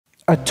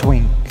A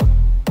twink.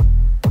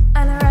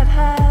 And a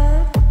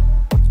redhead.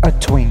 A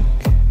twink.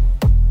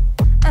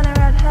 And a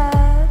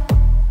redhead.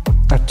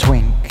 A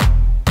twink.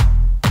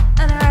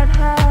 And a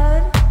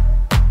redhead.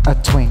 A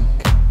twink.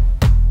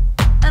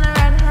 And a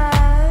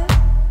redhead.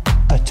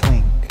 A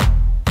twink.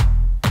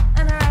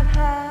 And a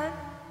redhead.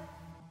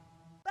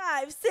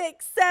 5,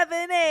 6,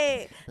 7,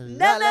 8.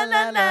 Na na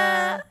na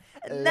na.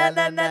 Na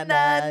na na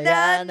na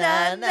na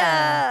na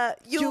na.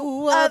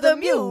 You are the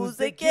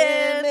music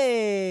in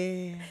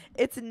me.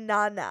 It's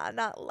na na,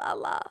 not la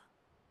la.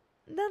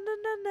 Na na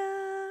na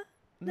na.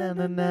 Na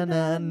na na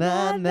na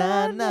na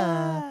na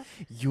na.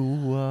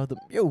 You are the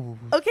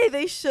music. Okay,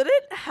 they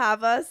shouldn't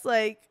have us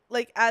like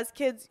as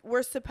kids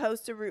we're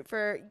supposed to root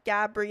for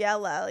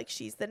Gabriella, like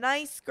she's the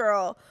nice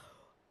girl.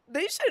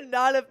 They should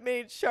not have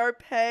made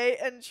Sharpay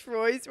and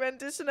Troy's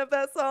rendition of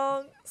that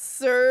song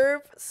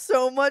serve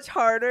so much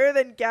harder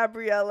than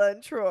Gabriella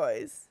and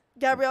Troy's.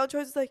 Gabriella and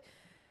Troy's is like,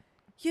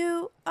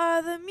 you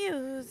are the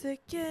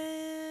music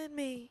in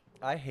me.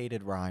 I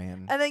hated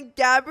Ryan. And then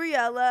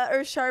Gabriella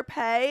or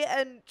Sharpay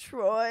and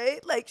Troy,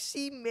 like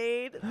she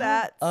made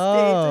that stage.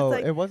 Oh,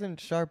 It's like, it wasn't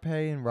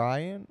Sharpay and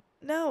Ryan?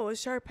 no, it was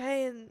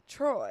Sharpay and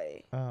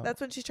Troy. Oh. That's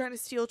when she's trying to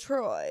steal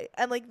Troy.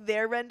 And like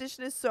their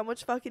rendition is so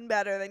much fucking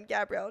better than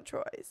Gabrielle and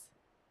Troy's.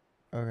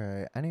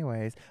 Okay,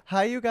 anyways.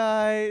 Hi, you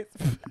guys.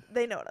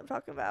 They know what I'm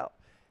talking about.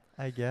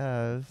 I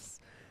guess.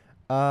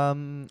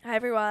 Hi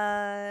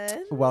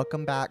everyone.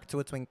 Welcome back to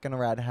A Twink and a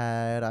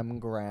Redhead. I'm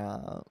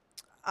Grant.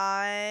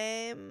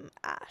 I'm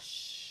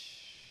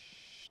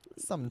Ash.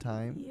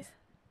 Sometimes.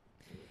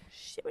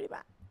 Shibbity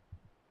bop.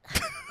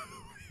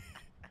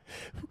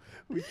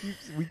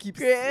 We keep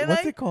Grant,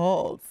 what's I- it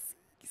called?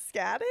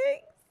 Scatting?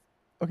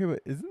 Okay,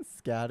 but isn't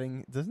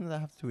scatting, doesn't that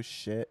have to do with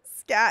shit?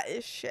 Scat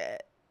is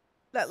shit.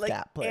 That like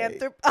Scat play.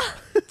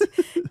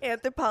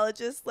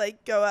 anthropologists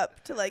like go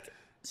up to like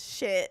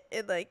shit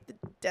in like the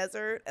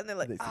desert and they're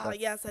like, They see oh that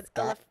yes,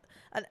 scat.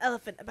 an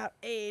elephant about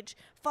age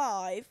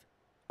 5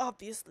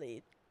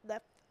 obviously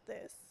left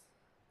this.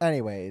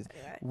 Anyways,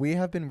 Anyway. we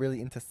have been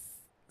really into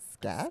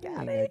scatting,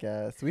 I Scatting?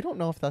 guess. We don't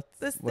know if that's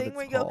This what thing it's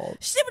where you go called.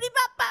 shibbity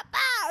bop bop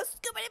bop,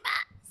 skibbity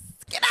bop,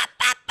 skibba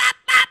bop bop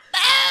bop,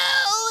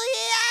 oh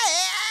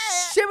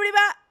yeah, shibbity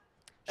bop.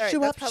 All right, Shoo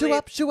that's up, probably shoo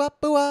up, shoo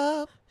up, boo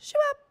up. shoo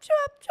up, shoo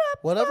up, shoo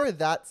up. Whatever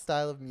that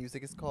style of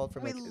music is called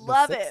from We like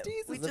love the it.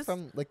 60s? We Is it just-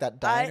 from like that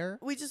diner?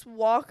 We just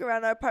walk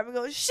around our apartment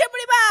going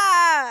shibbity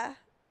bop.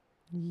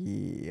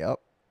 Yep.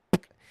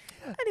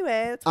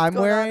 Anyway, that's what's I'm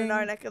going on in wearing-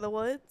 our neck of the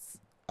woods.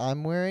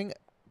 I'm wearing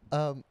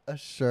a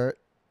shirt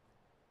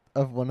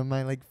of one of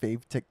my like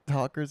fave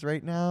TikTokers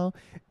right now.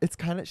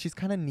 She's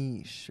kind of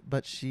niche,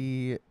 but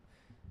she's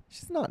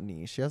not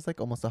niche. She has like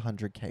almost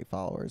 100K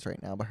followers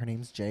right now, but her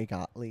name's Jay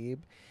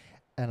Gottlieb.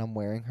 And I'm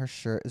wearing her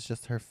shirt. It's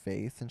just her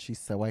face, and she's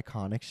so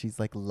iconic. She's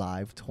like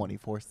live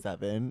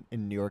 24/7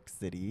 in New York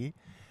City.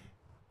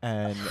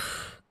 And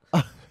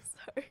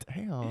Sorry.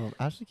 damn,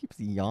 Ashley keeps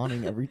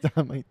yawning every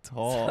time I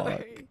talk.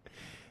 Sorry.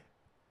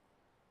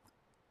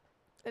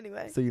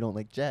 Anyway, So you don't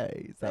like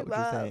Jay? Is that what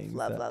love, you're saying?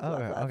 love, So- love, oh, love,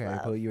 okay, love, okay.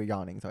 love. Well, you were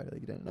yawning, so you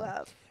didn't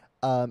know.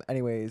 love.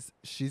 Anyways,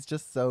 she's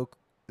just so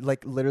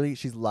like literally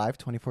she's live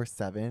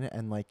 24/7,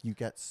 and like you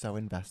get so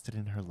invested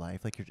in her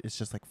life, like it's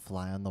just like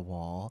fly on the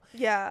wall.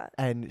 Yeah.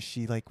 And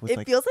she like was It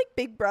like, feels like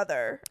Big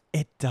Brother.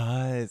 it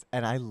does,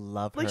 and I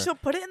love Like her. she'll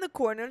put it in the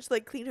corner and she'll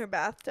like clean her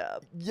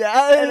bathtub.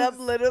 Yes. And I'm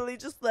literally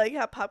just like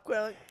have popcorn.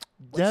 Like,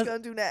 what Yes. you gonna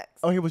do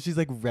next? Okay, well, she's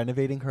like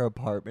renovating her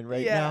apartment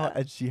right now, Yeah.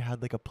 and she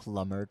had like a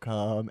plumber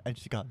come, and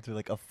she got into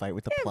like a fight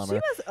with the Damn, plumber.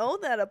 she must own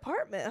that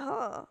apartment,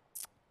 huh?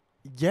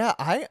 Yeah,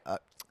 I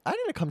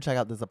need to come check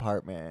out this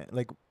apartment.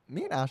 Like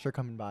me and Ash are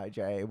coming by,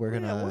 Jay. We're Yeah,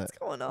 gonna. what's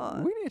going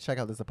on? We need to check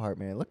out this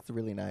apartment. It looks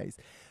really nice.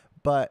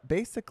 But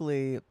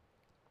basically,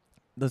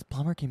 this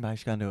plumber came by.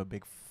 She got into a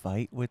big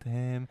fight with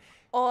him.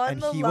 On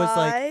and the he was,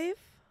 like, live?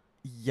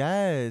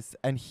 Yes,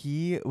 and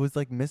he was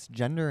like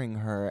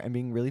misgendering her and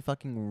being really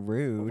fucking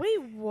rude.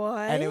 Wait,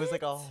 what? And it was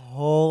like a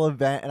whole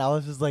event, and I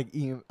was just like,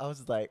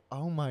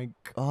 oh my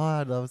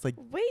god. I was like,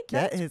 Wait,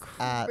 get that's his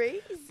ass.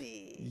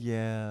 crazy.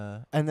 yeah.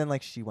 And then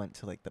like she went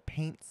to like the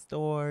paint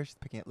store. She's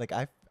picking up like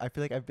I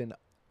feel like I've been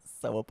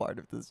so a part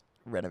of this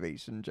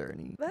renovation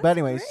journey. That's But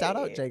anyways, shout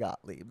out great. Jay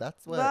Gottlieb.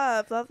 That's what.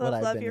 Love what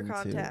I've been your into.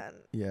 content.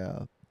 Yeah.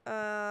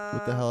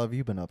 What the hell have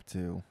you been up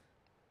to?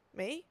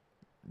 Me?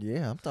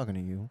 Yeah, I'm talking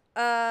to you.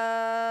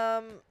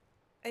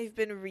 I've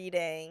been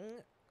reading.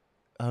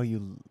 Oh,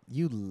 you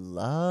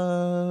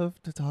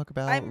love to talk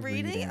about. I'm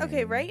reading.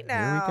 Okay, right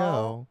now.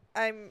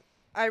 Here we go.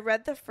 I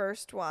read the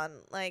first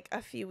one like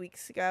a few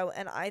weeks ago,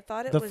 and I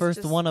thought it The was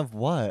first just one of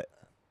what?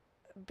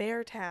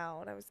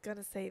 Beartown. I was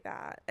gonna say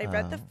that. I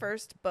read the Oh.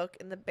 first book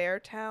in the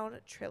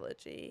Beartown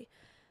trilogy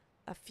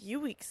a few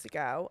weeks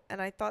ago,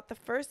 and I thought the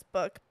first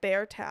book,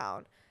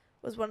 Beartown,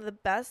 was one of the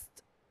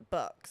best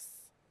books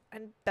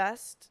and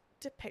best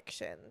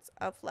depictions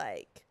of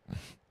like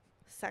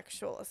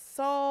sexual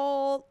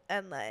assault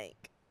and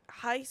like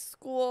high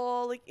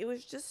school. Like it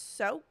was just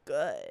so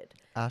good.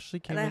 Ashley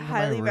came And I into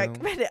highly my room.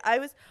 recommend it.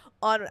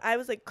 I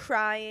was like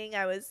crying,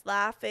 I was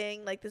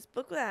laughing. Like this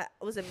book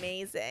was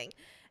amazing.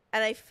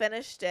 and I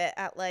finished it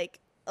at like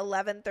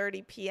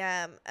 11:30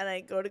 p.m. and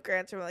I go to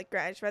Grant's room, I'm like,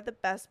 Grant, I just read the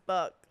best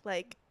book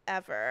like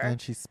ever.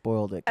 And she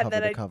spoiled it And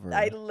cover then to cover.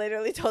 I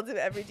literally told him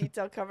every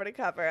detail cover to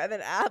cover. And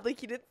then like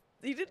he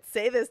didn't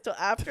say this till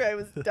after I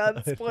was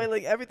done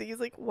spoiling everything. He's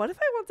like, what if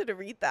I wanted to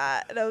read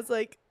that? And I was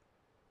like,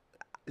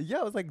 yeah,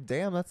 I was like,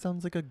 damn, that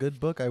sounds like a good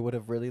book. I would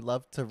have really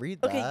loved to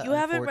read that. okay, you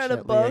haven't read a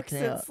Unfortunately, I book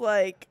can't. since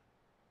like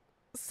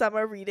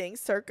summer reading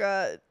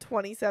circa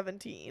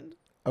 2017.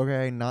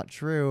 Okay, not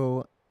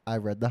true. I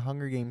read the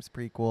Hunger Games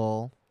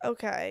prequel.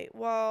 Okay,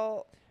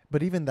 well,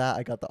 But even that,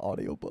 I got the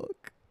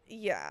audiobook.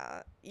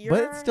 yeah.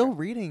 But it's still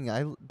reading.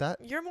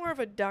 You're more of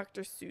a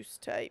Dr. Seuss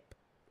type.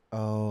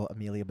 Oh,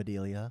 Amelia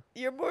Bedelia.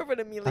 You're more of an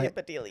Amelia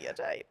Bedelia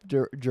type.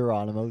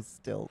 Geronimo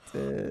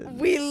Stilton.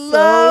 We So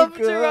love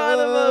good.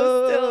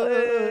 Geronimo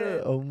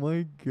Stilton. Oh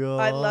my god.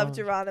 I love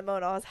Geronimo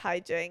and all his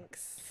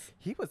hijinks.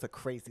 He was a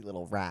crazy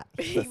little rat.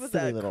 He He's a was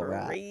silly a little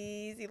rat.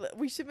 crazy.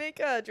 We should make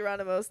a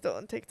Geronimo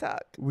Stilton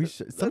TikTok. We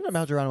should. Something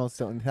about Geronimo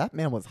Stilton. That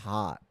man was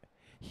hot.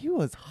 He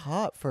was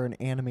hot for an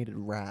animated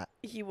rat.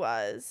 He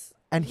was.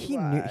 And he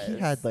knew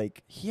was.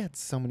 he had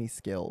so many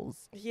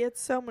skills. He had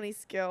so many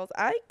skills.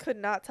 I could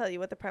not tell you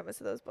what the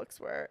premise of those books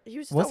were. He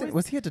was just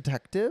Was he a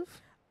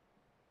detective?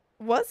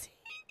 Was he?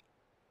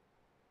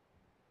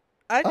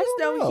 I just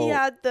don't know he know.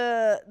 had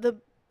the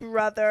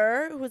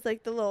brother who was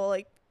like the little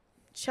like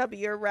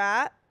chubbier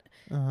rat,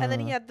 and then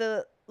he had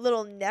the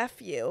little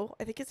nephew.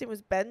 I think his name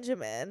was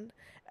Benjamin,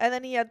 and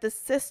then he had the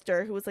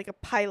sister who was like a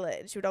pilot,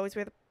 and she would always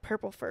wear the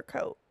purple fur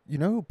coat. You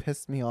know who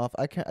pissed me off?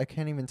 I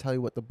can't even tell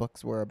you what the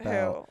books were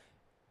about. Who?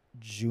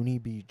 Junie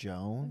B.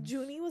 Jones.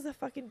 Junie was a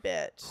fucking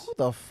bitch. Who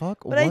the fuck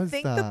But was I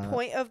think that? the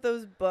point of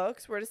those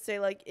books were to say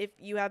like if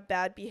you have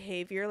bad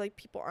behavior, like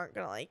people aren't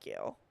gonna like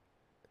you.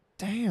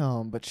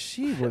 Damn, but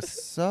she was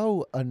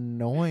so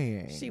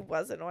annoying. She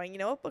was annoying. You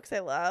know what books I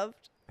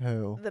loved?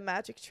 Who? The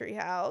Magic Tree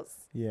House.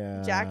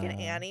 Yeah. Jack and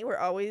Annie were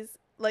always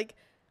like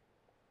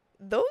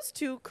those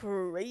two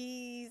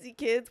crazy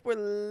kids were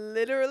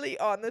literally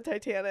on the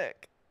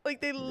Titanic.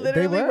 Like they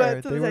literally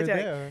went to the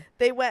Titanic. There.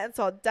 They went and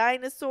saw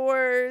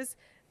dinosaurs.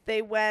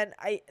 They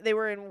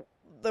were in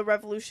the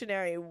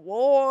Revolutionary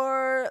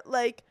War.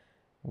 Like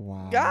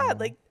Wow. God,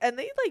 like, and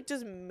they like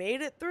just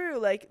made it through.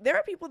 Like there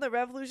are people in the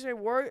Revolutionary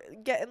War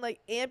getting like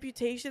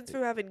amputations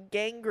from having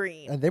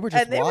gangrene. And they were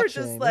just They were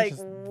just like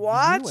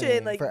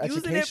watching, like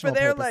using it for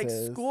their like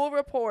school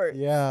report.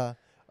 Yeah.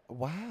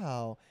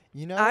 Wow.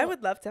 You know, I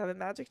would love to have a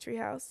Magic Tree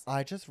House.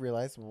 I just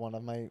realized one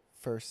of my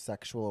first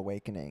sexual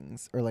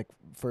awakenings, or like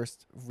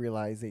first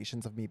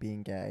realizations of me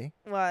being gay.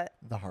 What?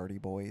 The Hardy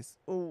Boys.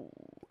 Ooh,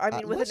 I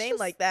mean, with a let's name just-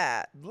 like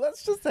that.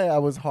 Let's just say I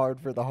was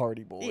hard for the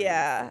Hardy Boys.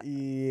 Yeah.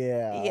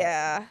 Yeah.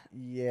 Yeah.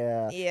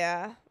 Yeah.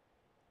 Yeah.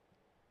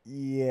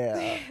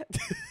 Yeah.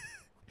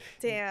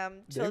 Damn.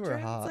 They were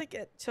Children's hot.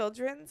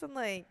 children's and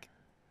like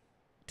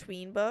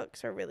tween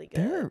books are really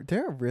good.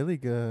 They're really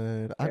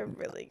good. They're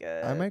really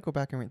good. I might go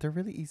back and read. They're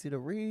really easy to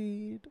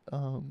read.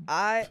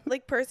 I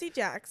like Percy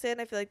Jackson.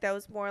 I feel like that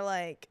was more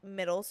like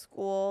middle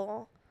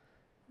school,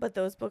 but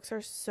those books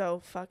are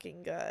so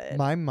fucking good.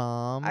 My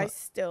mom. I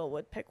still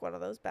would pick one of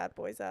those bad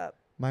boys up.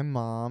 My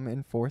mom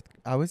in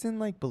I was in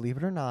like, believe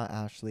it or not,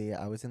 Ashley,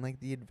 I was in like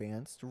the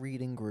advanced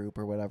reading group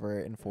or whatever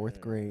in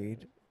fourth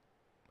grade.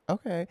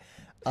 Okay.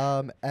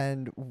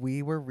 And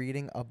we were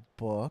reading a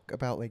book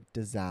about like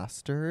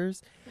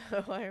disasters.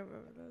 Oh, I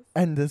remember this.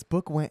 And this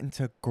book went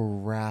into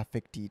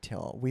graphic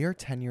detail. We are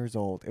 10 years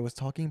old. It was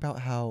talking about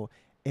how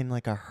in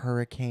like a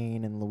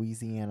hurricane in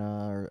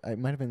Louisiana, or it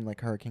might have been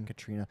like Hurricane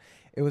Katrina,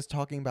 it was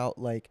talking about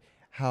like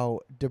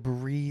how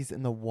debris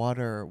in the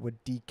water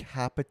would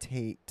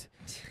decapitate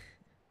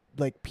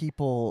like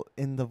people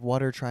in the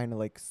water trying to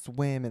like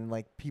swim, and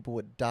like people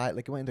would die.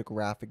 Like it went into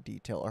graphic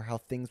detail, or how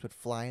things would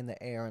fly in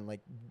the air and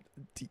like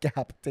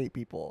decapitate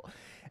people.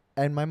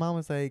 And my mom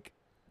was like,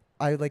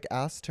 I like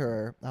asked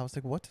her, I was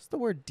like, what does the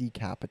word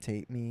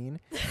decapitate mean?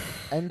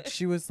 And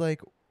she was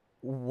like,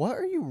 what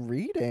are you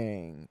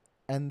reading?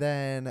 And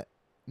then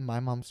my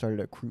mom started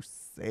a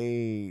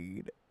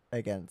crusade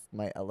against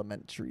my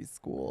elementary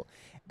school.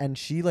 And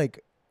she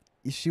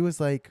was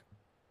like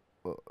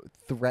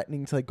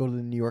threatening to like go to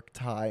the New York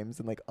Times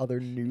and like other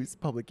news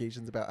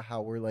publications about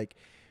how we're like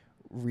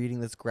reading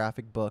this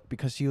graphic book,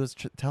 because she was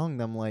telling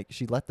them, like,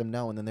 she let them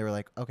know, and then they were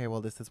like, okay,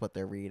 well, this is what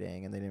they're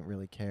reading, and they didn't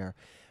really care.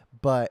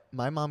 But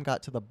my mom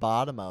got to the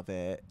bottom of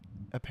it.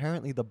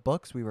 Apparently the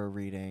books we were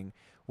reading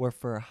were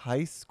for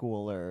high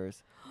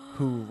schoolers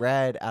who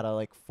read at a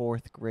like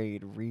fourth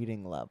grade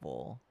reading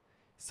level.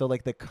 So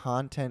like the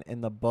content in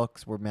the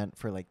books were meant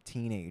for like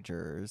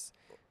teenagers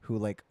who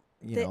like,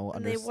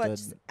 understood. They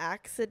just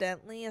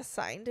accidentally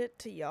assigned it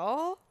to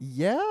y'all?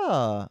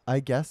 Yeah, I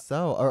guess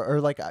so.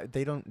 Or like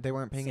they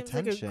weren't paying Seems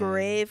attention. like a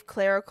grave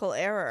clerical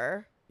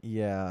error.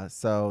 Yeah,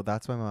 so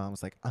that's why my mom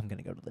was like, I'm going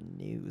to go to the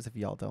news if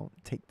y'all don't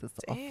take this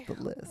off the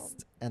Damn.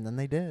 list. And then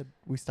they did.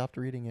 We stopped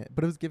reading it.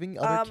 But it was giving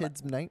other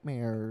kids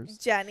nightmares.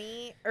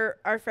 Jenny, or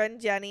our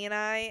friend Jenny and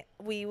I,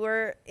 we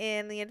were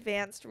in the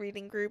advanced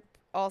reading group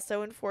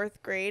also in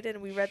fourth grade,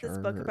 and we read this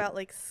book Sure. about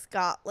like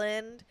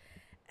Scotland,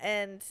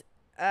 and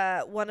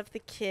one of the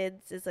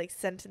kids is like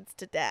sentenced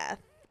to death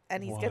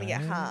and he's gonna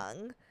get What?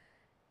 hung.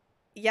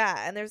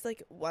 Yeah, and there's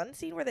like one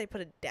scene where they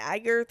put a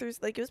dagger through,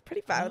 like it was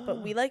pretty violent,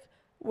 but we like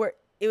were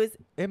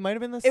It might have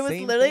been the it was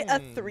same literally a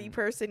thing.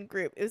 3-person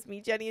group. It was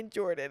me, Jenny, and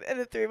Jordan, and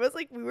the three of us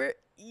like we were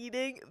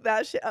eating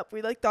that shit up.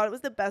 We like thought it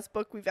was the best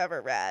book we've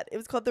ever read. It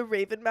was called The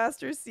Raven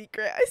Master's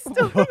Secret. I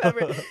still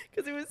remember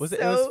because it was Was so.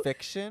 it was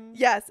fiction?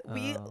 Yes, Oh.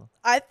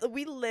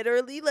 we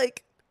literally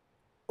like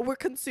were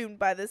consumed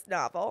by this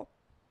novel,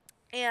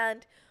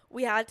 and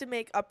we had to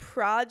make a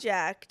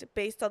project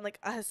based on like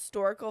a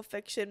historical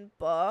fiction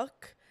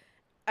book,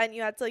 and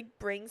you had to like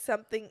bring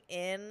something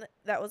in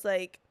that was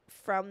like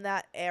from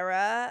that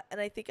era.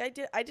 And I think I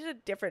did a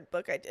different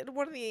book. I did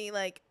one of the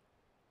like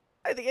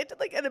I think I did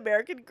like an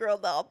American Girl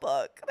doll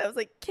book that was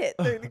like Kit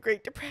during the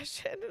Great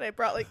Depression, and I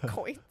brought like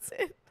coins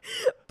in.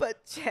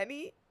 But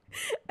Jenny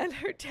and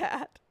her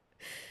dad,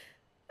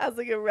 as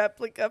like a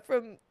replica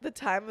from the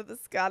time of the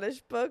Scottish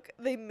book,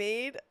 they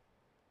made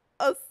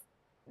a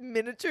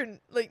miniature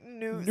like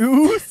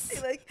noose.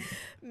 They like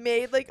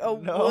made like a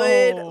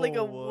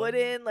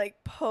wooden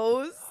like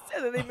post,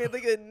 and then they made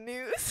like a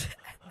noose.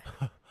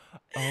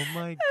 Oh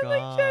my And god.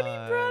 like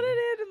Jenny brought it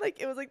in, and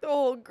like it was like the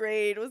whole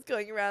grade was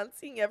going around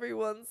seeing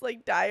everyone's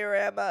like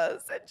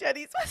dioramas, and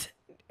Jenny's was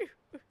a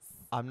noose.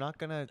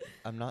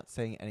 I'm not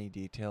saying any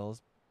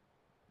details,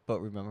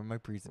 but remember my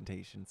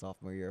presentation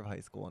sophomore year of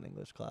high school in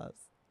English class?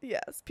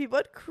 Yes, people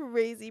had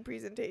crazy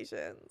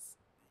presentations.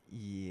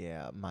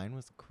 Yeah, mine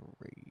was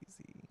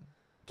crazy.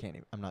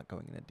 I'm not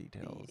going into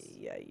details.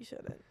 Yeah, you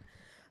shouldn't.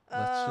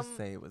 Let's just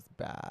say it was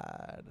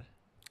bad.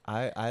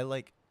 I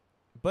like,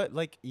 but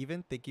like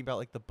even thinking about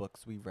like the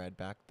books we read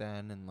back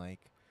then and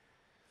like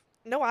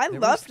No, I There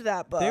loved was-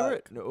 that book. they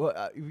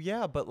were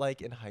yeah, but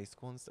like in high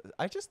school and stuff,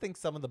 I just think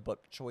some of the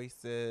book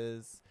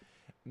choices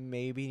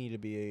maybe need to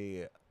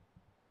be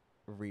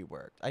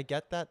reworked. I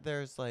get that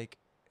there's like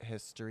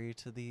history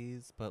to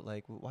these, but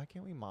like why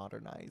can't we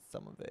modernize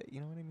some of it?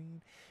 You know what I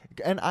mean?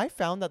 And I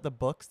found that the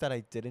books that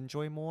I did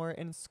enjoy more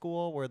in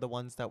school were the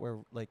ones that were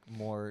like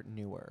more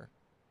newer.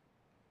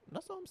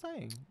 That's what I'm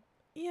saying.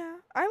 Yeah,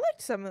 I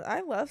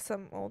love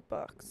some old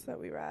books that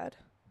we read,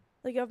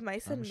 like of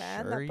Mice I'm and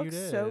Men. sure That you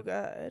book's so did.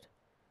 good.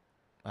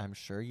 I'm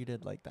sure you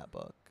did like that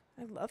book.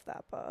 I love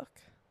that book.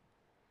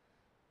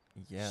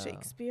 Yeah.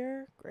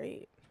 Shakespeare,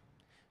 great.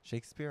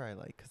 Shakespeare I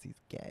like 'cause he's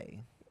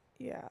gay.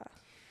 Yeah.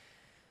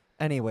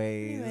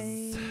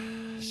 Anyways,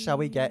 shall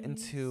we get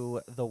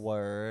into the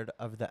word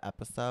of the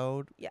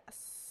episode?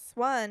 Yes.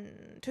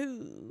 1,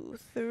 2,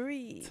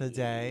 3.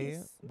 Today,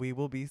 we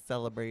will be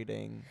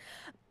celebrating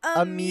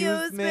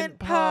Amusement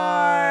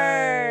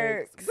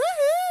parks.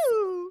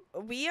 Woohoo!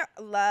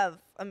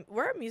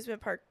 We're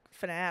amusement park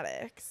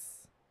fanatics.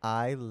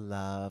 I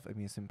love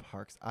amusement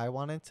parks. I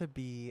wanted to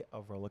be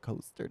a roller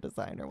coaster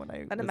designer when I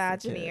An was a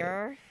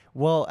Imagineer. kid.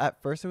 Well,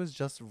 at first it was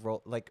just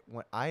like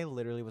when I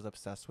literally was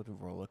obsessed with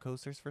roller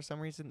coasters for some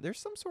reason. There's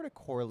some sort of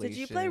correlation. Did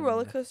you play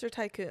Roller Coaster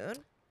Tycoon?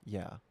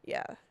 Yeah.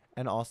 Yeah.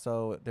 And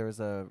also there was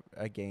a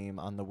game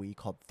on the Wii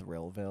called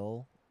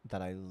Thrillville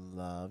that I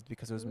loved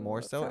because it was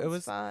more That so it sounds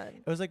was fun.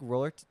 it was like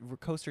roller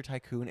coaster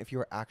tycoon if you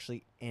were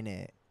actually in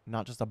it,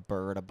 not just a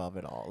bird above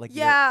it all. Like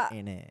Yeah. you're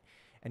in it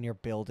and you're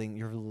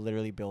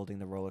literally building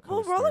the roller Well,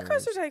 coaster. Roller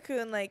Coaster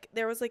Tycoon, like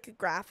there was like a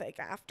graphic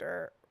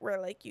after where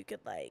like you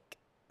could like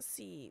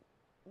see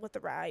what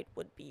the ride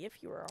would be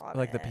if you were on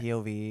like it. the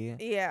POV.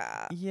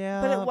 Yeah.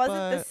 Yeah, But it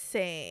wasn't the but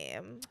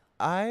same.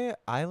 I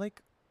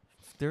like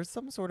there's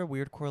some sort of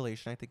weird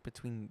correlation I think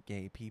between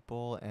gay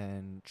people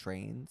and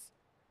trains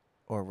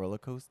or roller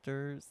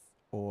coasters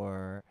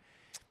or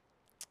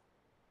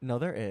no,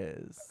 there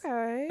is.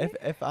 Okay.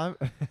 If I'm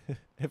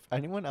if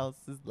anyone else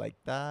is like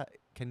that,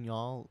 can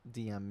y'all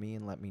DM me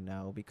and let me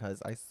know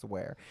because I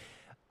swear.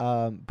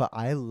 But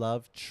I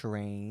love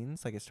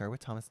trains. Like it started with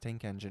Thomas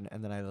Tank Engine,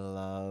 and then I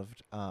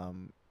loved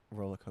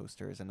roller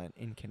coasters. And then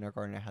in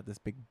kindergarten, I had this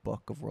big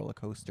book of roller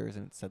coasters,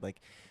 and it said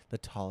like the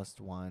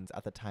tallest ones.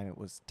 At the time, it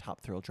was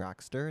Top Thrill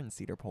Dragster in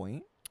Cedar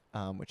Point,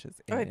 which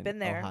is in I've been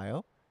there.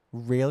 Ohio.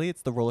 Really,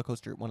 it's the roller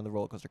coaster, one of the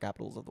roller coaster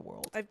capitals of the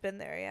world. I've been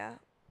there, yeah.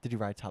 Did you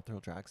ride Top Thrill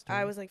Dragster?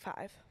 I was like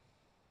 5.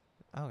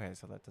 Okay,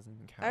 so that doesn't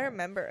even count. I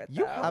remember it.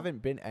 You though.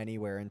 haven't been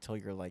anywhere until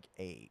you're like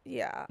 8.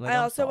 Yeah. Like, I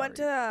I'm also went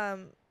sorry.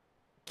 to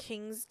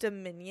King's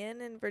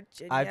Dominion in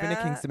Virginia. I've been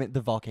to King's Dominion,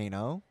 the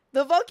volcano.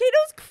 The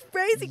volcano's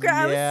crazy.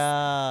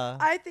 Yeah.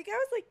 I think I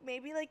was like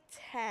maybe like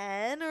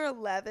 10 or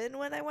 11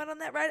 when I went on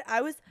that ride.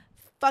 I was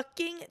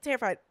fucking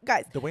terrified.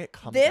 Guys, The way it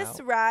comes this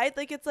out. ride,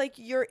 like it's like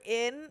you're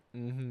in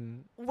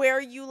Mm-hmm. where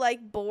you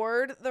like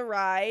board the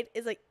ride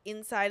is like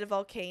inside a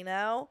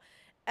volcano,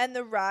 and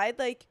the ride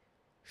like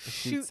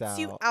shoots shoots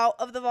you out. out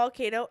of the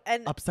volcano,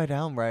 and Upside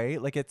down,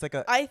 right? Like it's like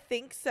a. I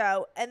think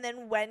so. And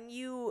then when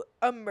you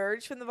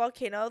emerge from the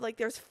volcano, like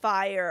there's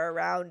fire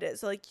around it.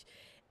 So like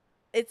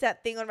it's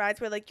that thing on rides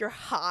where like you're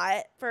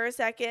hot for a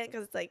second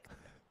because it's like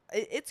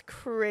it's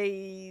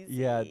crazy.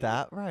 Yeah,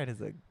 that ride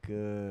is a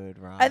good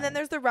ride. And then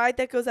there's the ride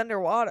that goes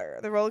underwater,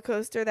 the roller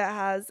coaster that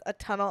has a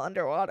tunnel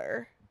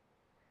underwater.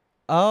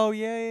 Oh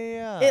yeah,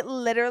 yeah, yeah. It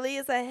literally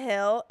is a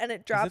hill and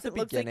it drops. the It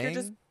looks like you're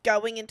just beginning?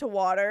 going into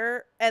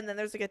water, and then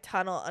there's like a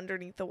tunnel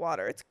underneath the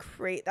water. It's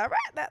great. That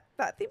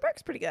theme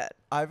park's pretty good.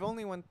 I've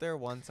only went there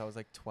once. I was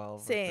like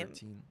 12 Same. or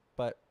 13,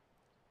 but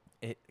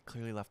it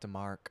clearly left a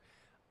mark.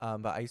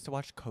 But I used to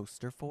watch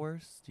Coaster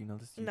Force. Do you know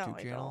this YouTube No,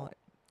 I channel? don't.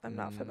 I'm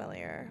not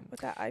familiar with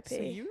that IP. So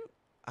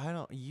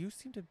you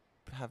seem to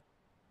have,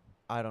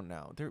 I don't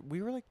know.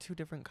 We were like two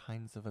different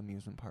kinds of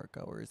amusement park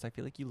goers. I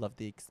feel like you love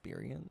the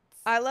experience.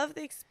 I love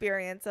the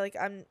experience. Like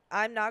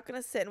I'm not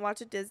gonna sit and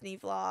watch a Disney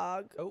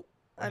vlog. Oh,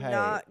 I'm hey.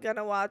 not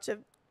gonna watch a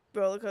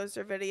roller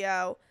coaster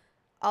video.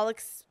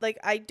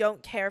 I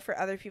don't care for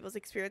other people's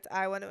experience.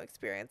 I want to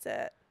experience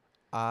it.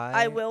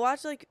 I will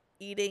watch like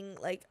eating.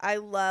 Like I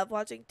love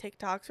watching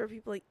TikToks where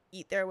people like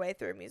eat their way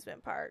through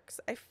amusement parks.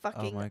 I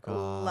fucking my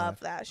God. love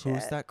that shit.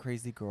 Who's that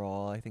crazy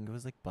girl? I think it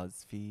was like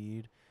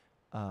BuzzFeed,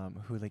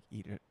 who like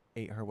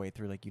ate her way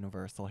through like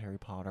Universal Harry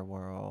Potter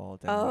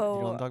World. And, you know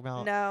what I'm talking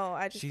about? No,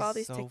 I just She's follow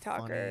these so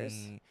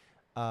TikTokers.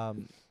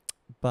 funny.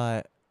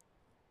 But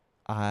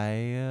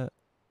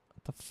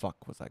what the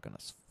fuck was I gonna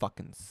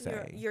fucking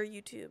say? Your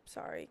YouTube,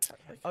 sorry.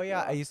 Oh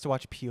yeah, I used to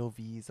watch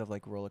POVs of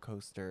like roller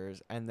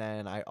coasters, and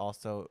then I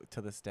also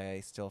to this day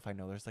still, if I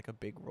know there's like a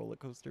big roller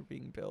coaster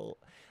being built,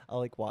 I'll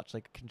like watch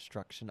like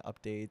construction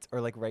updates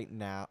or like right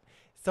now.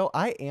 So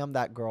I am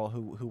that girl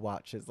who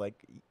watches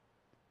like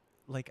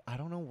I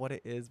don't know what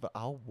it is, but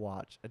I'll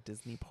watch a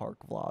Disney park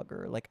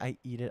vlogger. Like I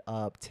eat it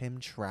up. Tim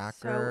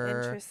Tracker. So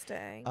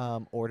interesting.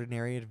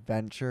 Ordinary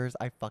Adventures.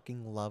 I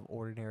fucking love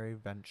Ordinary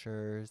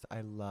Adventures. I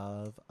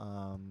love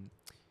I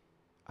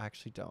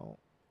actually don't.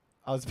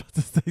 I was about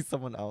to say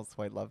someone else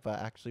who I love, but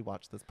I actually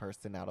watch this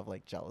person out of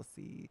like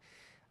jealousy.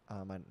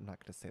 I'm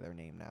not gonna say their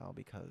name now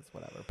because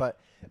whatever.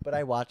 But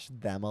I watch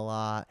them a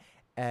lot,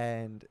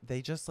 and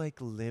they just like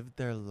lived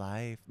their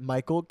life.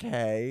 Michael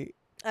K.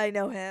 I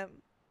know him.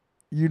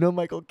 You know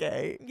Michael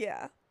K.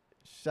 Yeah.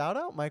 Shout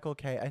out Michael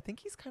K. I think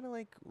he's kind of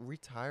like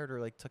retired or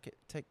like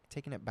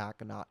taking it back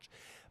a notch.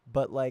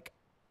 But like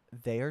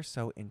they are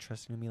so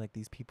interesting to me. Like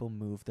these people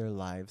move their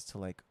lives to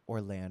like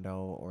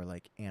Orlando or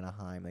like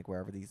Anaheim, like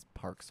wherever these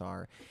parks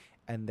are.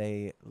 And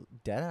they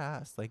dead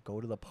ass like go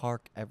to the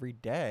park every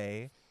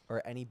day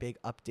or any big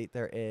update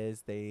there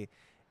is. They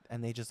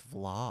just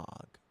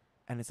vlog.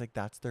 And it's like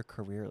that's their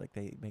career. Like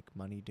they make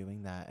money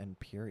doing that and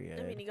period.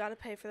 I mean, you got to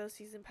pay for those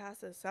season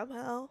passes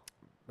somehow.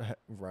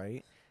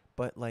 Right,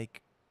 but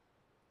like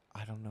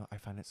I don't know, I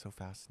find it so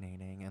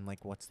fascinating. And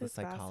like what's the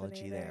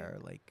psychology there?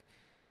 Like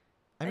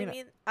I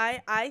mean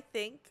I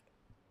think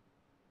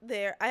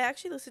I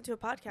actually listened to a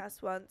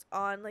podcast once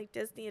on like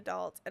Disney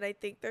adults, and I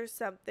think there's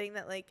something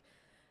that like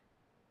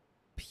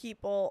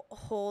people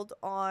hold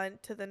on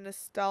to the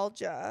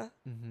nostalgia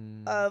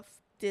of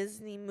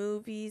Disney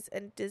movies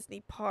and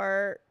Disney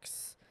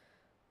parks,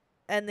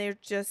 and they're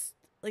just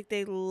like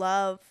they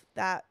love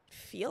that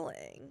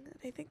feeling.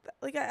 I think that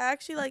like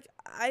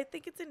I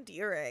think it's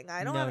endearing.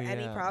 I don't have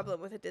any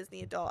problem with a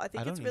Disney adult. I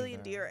think it's really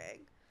endearing.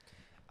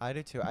 I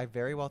do too. I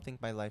very well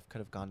think my life could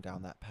have gone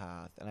down that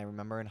path. And I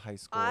remember in high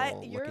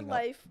school Your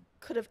life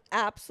could have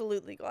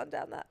absolutely gone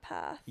down that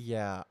path.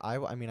 Yeah, I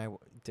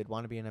did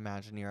want to be an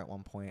Imagineer at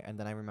one point, and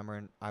then I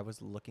remember I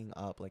was looking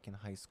up like in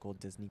high school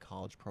Disney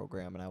college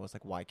program, and I was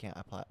like, why can't I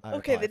apply?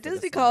 Okay, the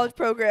Disney college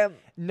program.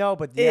 No,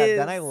 but yeah,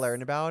 then I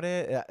learned about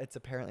it. It's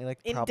apparently like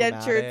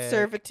indentured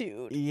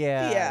servitude.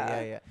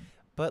 Yeah.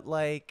 But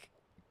like,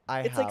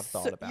 I have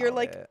thought about it. You're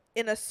like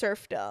in a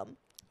serfdom.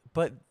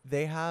 But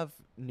they have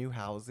new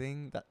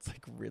housing that's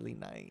like really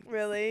nice.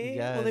 Really?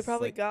 Yes. Well, they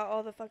probably got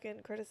all the fucking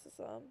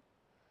criticism.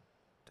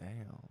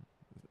 Damn.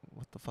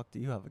 What the fuck do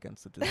you have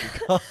against the Disney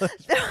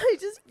college? No, I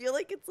just feel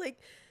like it's like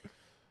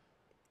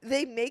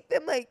they make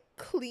them like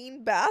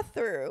clean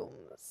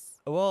bathrooms.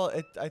 Well,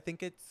 I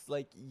think it's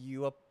like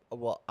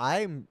well,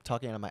 I'm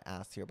talking out of my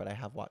ass here, but I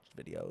have watched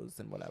videos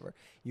and whatever.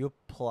 You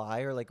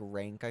apply or like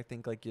rank, I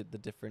think, like the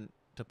different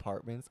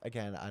departments.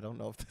 Again, I don't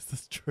know if this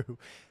is true.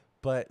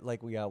 But,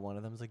 like, one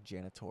of them is, like,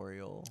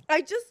 janitorial. I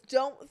just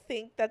don't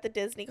think that the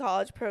Disney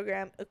college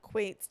program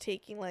equates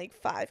taking, like,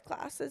 5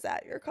 classes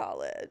at your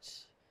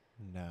college.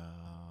 No.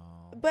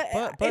 But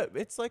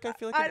it's, like, I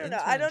feel like I don't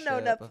know. I don't know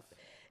enough.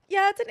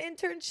 Yeah, it's an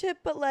internship,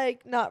 but,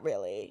 like, not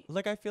really.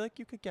 Like, I feel like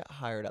you could get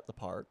hired at the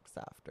parks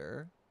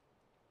after.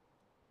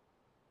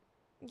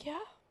 Yeah.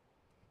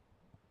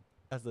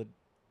 As a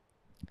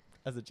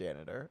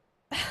janitor.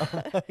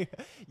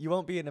 You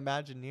won't be an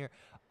Imagineer.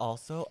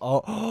 Also,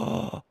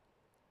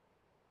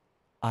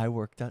 I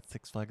worked at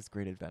Six Flags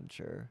Great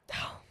Adventure.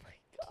 Oh my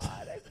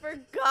God, I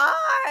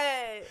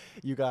forgot.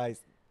 You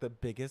guys, the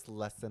biggest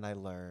lesson I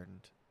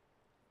learned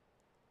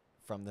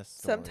from this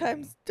story.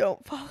 Sometimes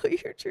don't follow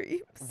your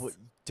dreams.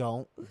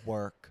 Don't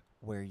work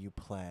where you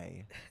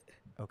play.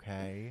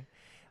 Okay?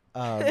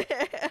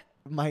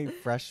 My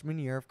freshman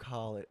year of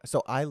college.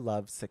 So I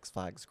loved Six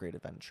Flags Great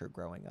Adventure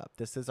growing up.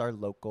 This is our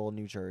local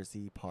New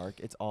Jersey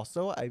park. It's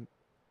also,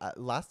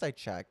 last I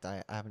checked,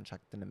 I haven't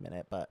checked in a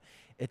minute, but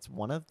it's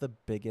one of the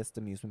biggest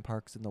amusement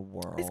parks in the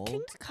world. Is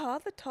King's Ka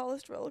the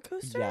tallest roller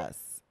coaster?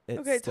 Yes. It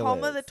Okay, still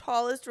Tama, is. the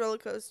tallest roller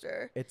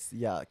coaster. It's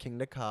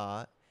King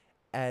Ka,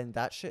 and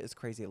that shit is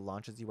crazy. It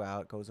launches you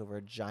out, goes over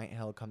a giant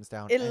hill, comes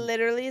down. It and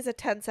literally is a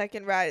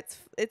 10-second ride.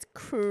 It's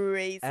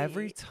crazy.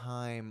 every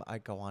time I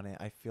go on it,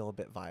 I feel a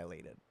bit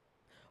violated.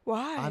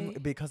 Why?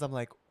 Because I'm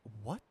like,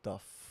 what the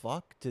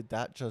fuck did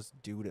that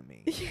just do to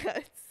me?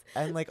 Yes.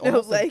 And like No,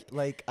 almost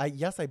like, I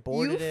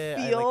boarded you it.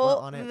 feel I like went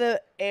on it,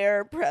 the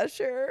air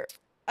pressure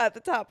at the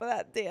top of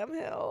that damn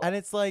hill. and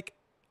it's like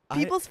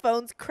People's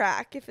phones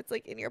crack if it's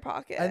like in your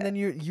pocket. and then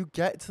you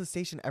get to the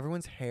station,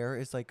 everyone's hair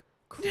is like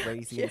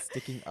crazy Yeah. and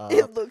sticking up.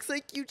 It looks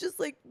like you just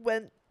like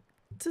went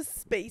to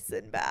space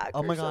and back.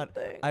 Oh my god!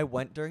 something. I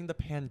went during the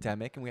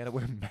pandemic and we had to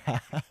wear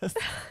masks.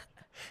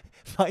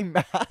 My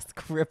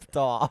mask ripped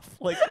off.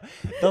 Like,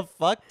 the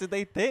fuck did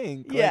they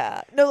think? Like,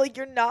 Yeah. No, like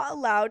you're not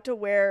allowed to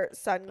wear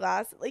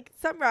sunglasses. Like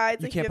some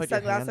rides, You like you can't have put your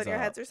sunglasses on hands your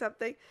up. heads or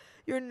something.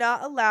 You're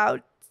not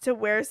allowed to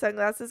wear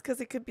sunglasses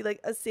because it could be like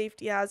a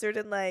safety hazard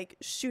and like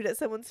shoot at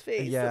someone's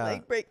face Yeah. and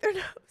like break their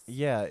nose.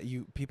 yeah,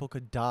 people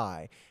could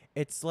die.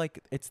 It's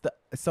like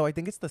so I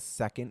think it's the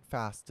second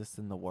fastest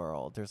in the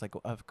world. There's like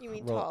You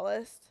mean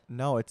tallest?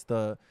 No, it's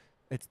the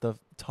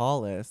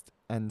tallest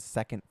and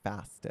second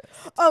fastest.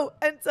 Oh,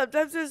 and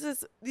sometimes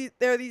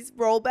there are these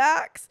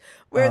rollbacks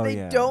where Oh, they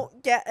yeah.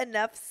 don't get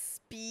enough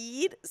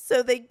speed,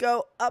 so they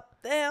go up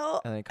the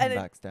hill And then it comes and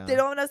back down. they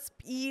don't have enough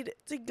speed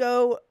to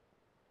go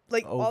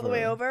like all the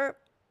way over.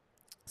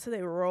 So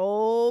they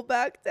roll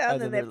back down,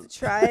 And then then they have to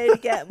try to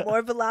get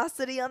more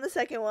velocity on the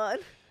second one.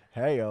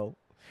 Hey yo.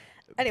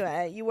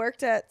 Anyway, you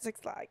worked at Six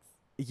Flags.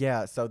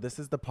 Yeah, so this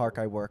is the park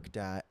I worked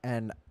at,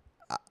 and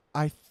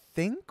I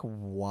think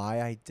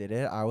why I did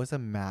it, I was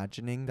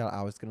imagining that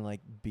I was gonna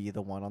like be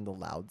the one on the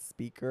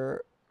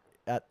loudspeaker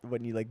at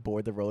when you like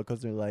board the roller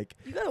coaster. Like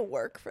You gotta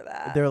work for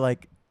that. they're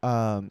like,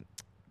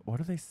 what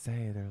do they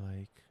say? They're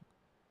like,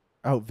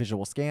 oh,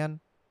 visual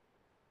scan.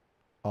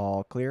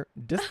 All clear.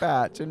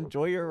 Dispatch.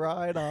 Enjoy your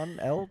ride on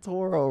El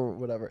Toro or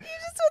whatever. You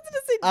just wanted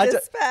to say I ju-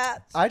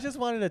 dispatch. I just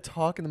wanted to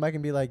talk in the mic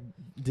and be like,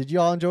 did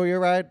you all enjoy your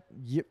ride?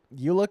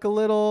 You look a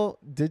little.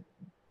 Did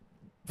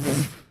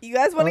You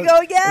guys want to go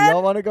again?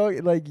 y'all want to go?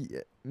 Like,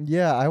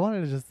 yeah, I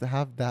wanted to just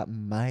have that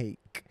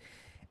mic.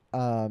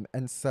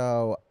 And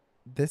so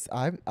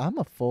I'm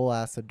a full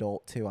ass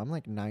adult too. I'm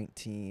like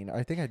 19.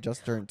 I think I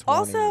just turned 20.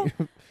 Also,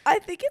 I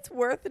think it's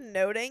worth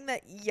noting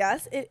that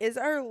yes, it is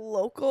our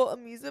local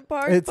amusement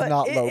park. It's but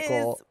not it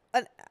local. is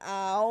an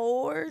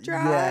hour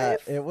drive.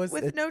 Yeah, it was.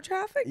 with no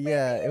traffic.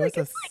 Yeah, maybe? it was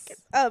like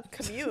it's like a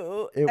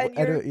commute, and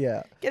you're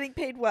yeah. getting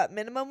paid what,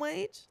 minimum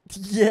wage?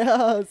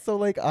 Yeah. So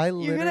like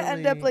You're gonna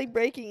end up like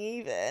breaking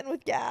even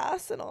with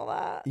gas and all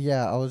that.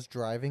 Yeah, I was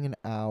driving an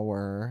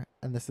hour,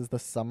 and this is the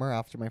summer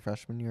after my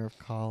freshman year of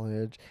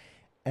college.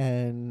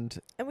 And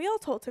we all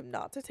told him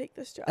not to take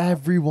this job.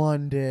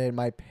 everyone did.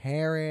 My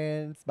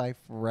parents, my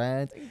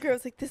friends.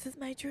 Girls like, this is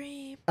my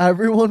dream.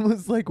 Everyone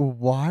was like,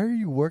 why are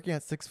you working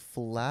at Six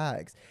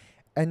Flags?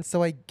 And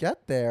so I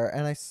get there,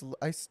 and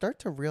I start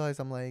to realize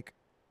I'm like,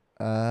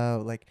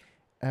 oh, like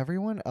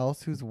everyone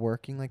else who's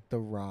working like the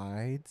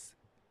rides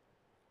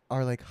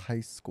are like high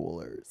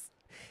schoolers.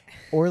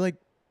 Or like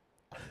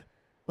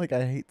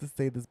I hate to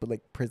say this, but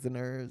like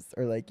prisoners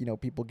or like,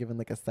 people given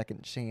like a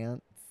second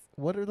chance.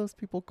 What are those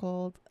people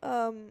called?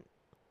 I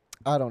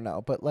don't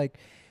know, but like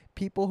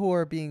people who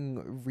are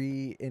being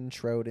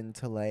re-introed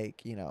into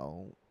like,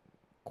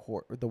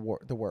 the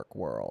work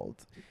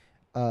world.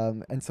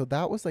 And so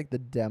that was like the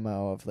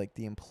demo of like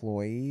the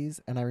employees.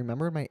 And I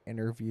remember in my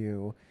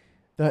interview,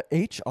 the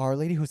HR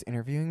lady who was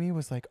interviewing me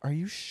was like, are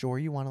you sure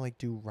you want to like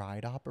do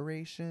ride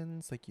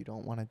operations? Like you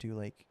don't want to do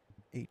like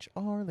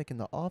HR like in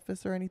the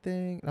office or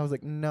anything? And I was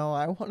like, no,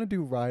 I want to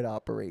do ride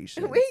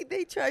operations. Wait,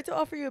 they tried to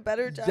offer you a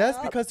better job? Yes,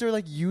 because they're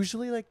like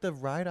usually like the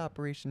ride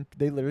operation,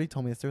 they literally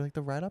told me this, they're like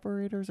the ride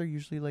operators are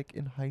usually like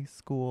in high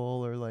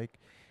school or like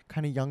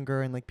kind of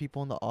younger, and like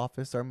people in the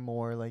office are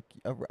more like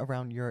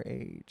around your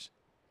age.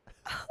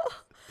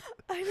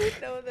 I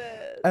didn't know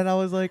this. And I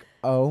was like,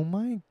 oh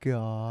my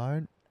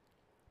god.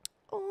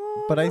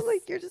 Oh, But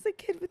like you're just a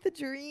kid with a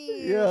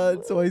dream. Yeah,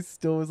 and so I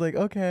still was like,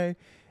 okay.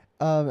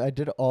 I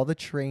did all the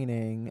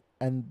training,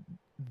 and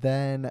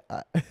then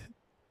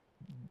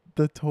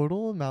the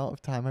total amount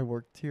of time I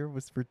worked here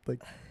was for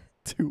like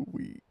 2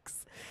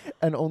 weeks,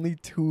 and only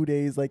 2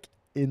 days like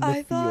in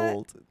the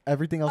field.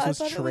 Everything else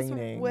was training.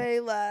 It was way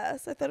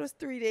less. I thought it was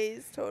 3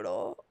 days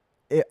total.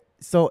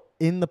 So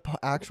in the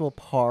actual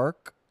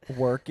park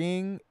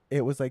working,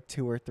 it was like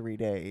 2 or 3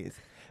 days,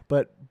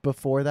 but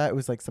before that it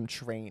was like some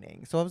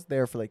training. So I was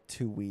there for like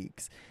 2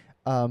 weeks.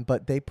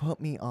 But they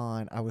put me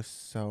on. I was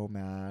so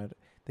mad.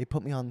 They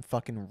put me on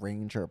fucking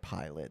Ranger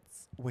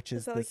Pilots, which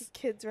is that this like a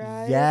kid's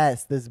ride?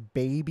 Yes, this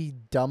baby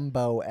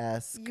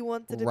Dumbo-esque You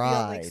wanted to ride. be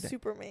on like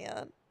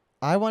Superman.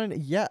 I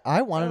wanted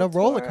El a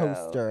roller Toro,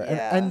 coaster.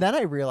 yeah. And then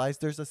I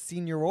realized there's a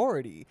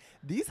seniority.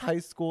 These high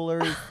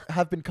schoolers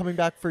have been coming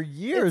back for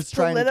years It's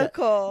trying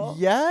political. to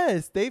get.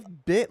 Yes, they've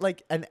been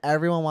like, and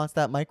everyone wants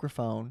that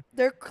microphone.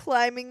 They're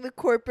climbing the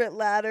corporate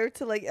ladder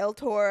to like El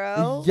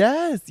Toro.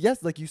 Yes,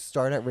 like you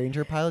start at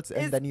Ranger Pilots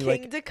and Is then you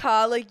King like.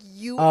 Dakar like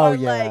you Oh, are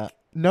yeah. like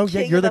No,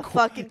 yeah, king you're of the the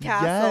fucking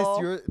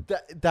castle. Yes, you're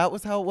that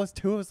was how it was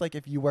too. It was like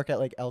if you work at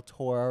like El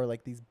Toro or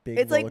like these big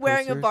It's roller like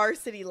wearing a coasters.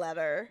 varsity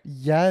letter.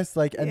 Yes,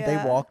 like and they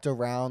Yeah. walked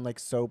around like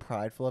so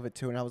prideful of it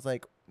too, and I was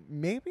like,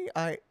 maybe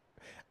I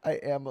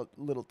am a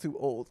little too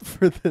old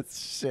for this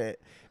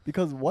shit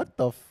because what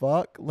the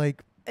fuck?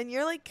 Like And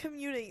you're like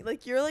commuting,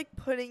 like you're like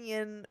putting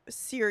in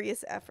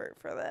serious effort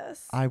for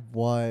this. I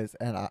was,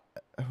 and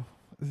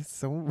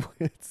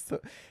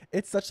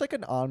it's such like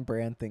an on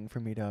brand thing for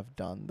me to have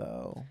done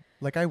though.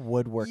 Like I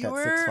would work You at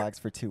were Six Flags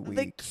for 2 the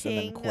weeks and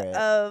then king quit.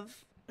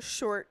 of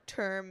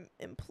short-term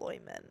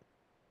employment.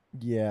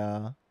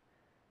 Yeah,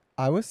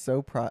 I was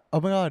so proud. Oh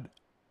my god,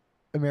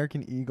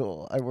 American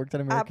Eagle. I worked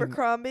at American.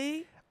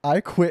 Abercrombie. I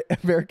quit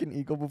American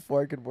Eagle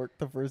before I could work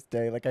the first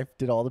day. Like I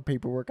did all the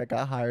paperwork. I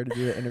got hired to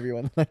do the interview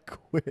and then I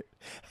quit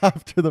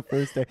after the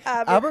first day.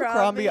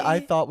 Abercrombie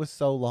I thought was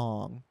so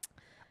long.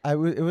 It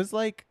was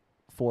like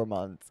 4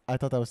 months. I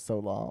thought that was so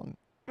long.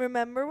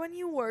 Remember when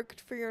you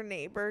worked for your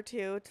neighbor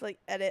too to like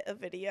edit a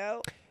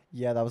video?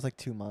 Yeah, that was like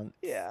 2 months.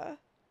 Yeah.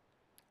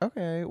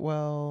 Okay,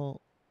 well,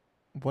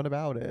 what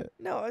about it?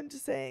 No, I'm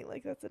just saying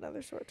like that's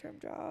another short-term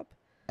job.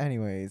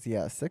 Anyways,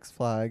 yeah, Six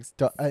Flags.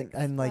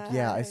 And like,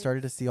 yeah, I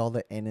started to see all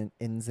the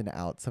ins and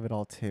outs of it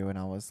all too. And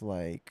I was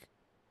like,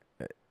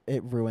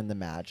 it ruined the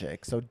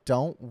magic. So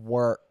don't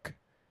work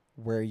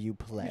where you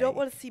play. You don't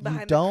want to see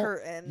behind the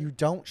curtain. You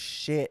don't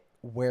shit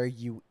where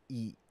you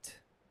eat.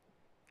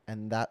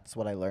 And that's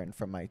what I learned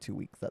from my 2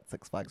 weeks at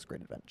Six Flags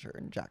Great Adventure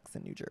in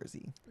Jackson, New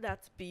Jersey.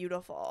 That's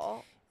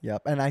beautiful.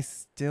 Yep. And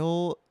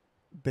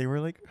they were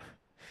like,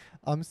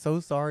 I'm so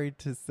sorry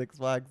to Six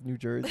Flags New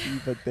Jersey,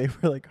 but they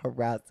were like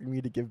harassing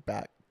me to give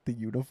back the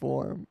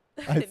uniform.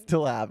 I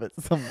still have it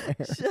somewhere.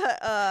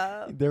 Shut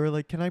up. They were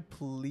like, can I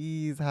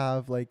please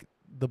have like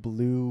the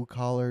blue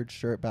collared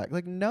shirt back?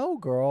 Like, no,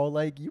 girl.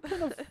 Like, you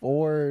can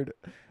afford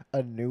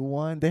a new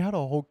one. They had a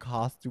whole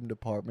costume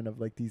department of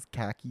like these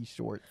khaki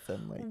shorts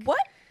and like what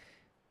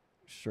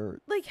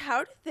shirts. Like,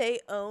 how do they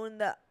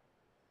own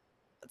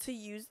to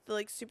use the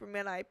like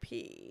Superman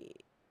IP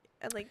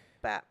and like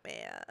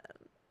Batman?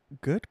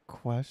 Good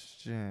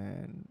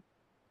question.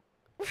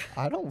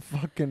 I don't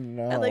fucking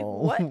know. And like,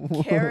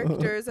 what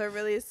characters are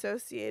really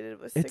associated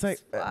with It's Six like,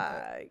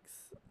 Flags?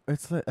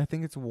 It's like I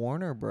think it's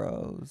Warner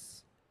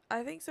Bros.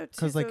 I think so too.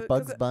 Because like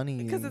Bugs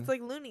Bunny. Because it's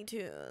like Looney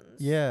Tunes.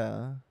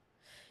 Yeah.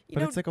 You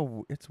But know, it's like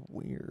it's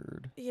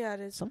weird. yeah, it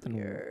is Something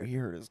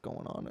weird is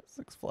going on at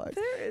Six Flags.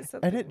 There is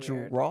something And it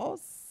weird.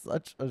 draws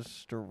such a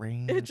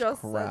strange It draws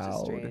crowd.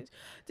 such a strange.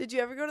 Did you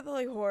ever go to the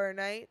like horror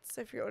nights?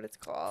 I forget what it's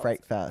called.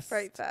 Fright Fest.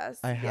 Fright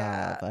Fest. I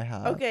Yeah.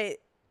 have. Okay,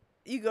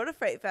 you go to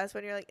Fright Fest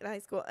when you're like in high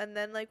school, and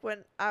then like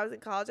when I was in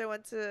college, I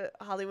went to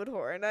Hollywood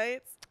Horror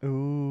Nights.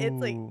 Ooh.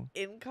 It's like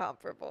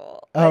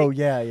incomparable. Oh Like,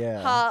 yeah,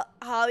 yeah.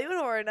 Hollywood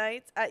Horror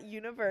Nights at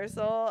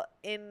Universal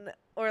in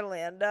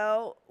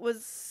Orlando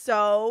was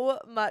so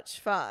much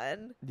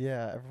fun.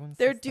 Yeah, everyone's.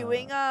 They're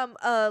doing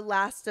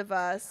Last of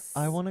Us.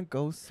 I want to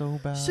go so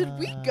bad. Should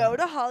we go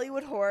to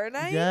Hollywood Horror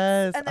Nights?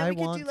 Yes, and then I we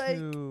could want do like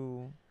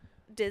to.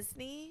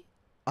 Disney.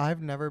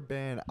 I've never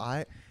been.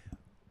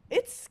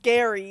 It's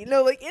scary.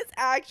 No, like it's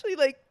actually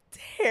like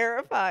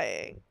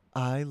terrifying.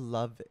 I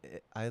love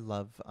it. I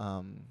love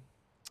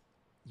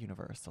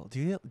Universal.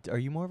 Are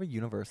you more of a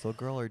Universal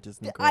girl or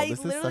Disney girl? I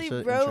This literally is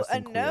such wrote a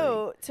interesting query.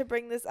 note to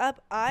bring this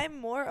up. I'm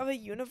more of a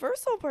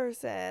Universal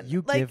person.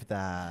 You like, give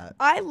that.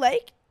 I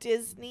like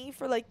Disney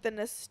for like the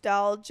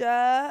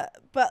nostalgia,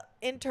 but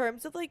in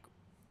terms of like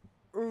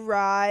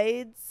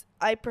rides,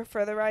 I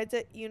prefer the rides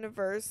at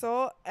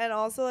Universal, and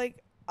also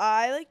like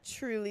I like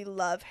truly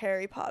love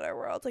Harry Potter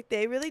World. Like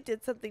they really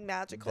did something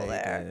magical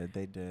there.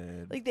 They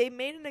did. Like they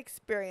made an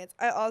experience.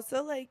 I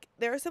also like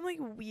there are some like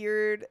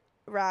weird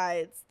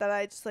rides that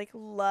I just like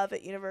love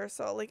at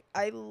Universal. Like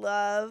I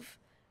love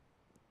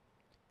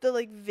the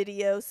like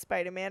video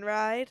Spider-Man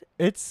ride.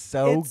 It's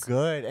so It's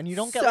good, and you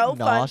don't get so like fun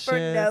nauseous for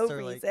no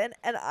or, like, reason.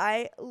 And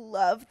I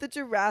love the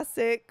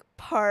Jurassic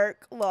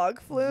Park log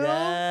flume.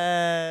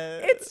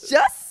 Yes. It's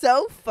just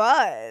so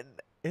fun.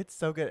 It's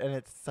so good, and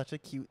it's such a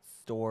cute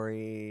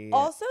story.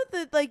 Also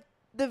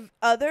the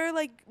other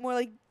like more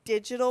like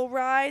digital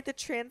ride, the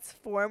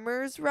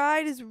Transformers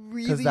ride is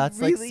really because that's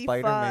really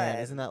like Spider-Man,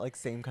 fun. isn't that like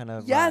same kind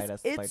of Yes, ride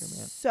as it's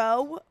Spider-Man?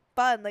 so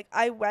fun. Like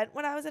I went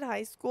when I was in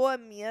high school,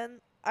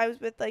 and I was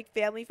with like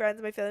family friends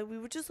and my family. We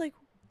would just like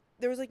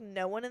there was like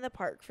no one in the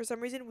park for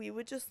some reason. We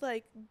would just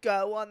like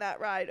go on that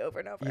ride over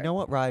and over. You know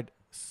what ride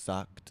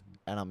sucked,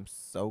 and I'm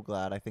so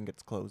glad. I think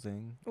it's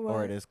closing, or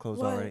What? it is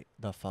closed What? already.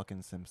 The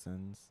fucking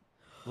Simpsons.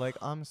 Like,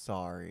 I'm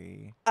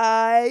sorry.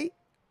 I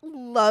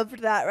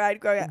loved that ride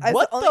growing up. I was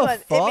What the only the one.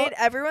 It fuck? made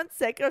everyone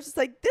sick, and I was just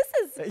like, "This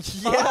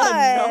is fun."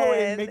 Yeah, no,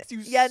 it makes you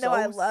Yeah, no,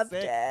 I so loved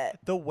sick. it.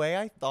 The way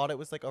I thought it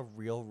was like a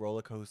real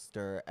roller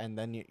coaster, and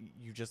then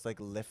you just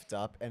like lift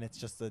up, and it's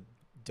just a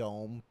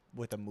dome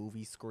with a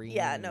movie screen.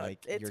 Yeah, and, no,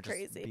 like, it's you're just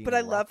crazy. being But I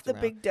love rocked the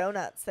around. big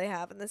donuts they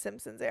have in the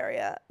Simpsons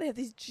area. They have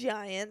these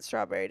giant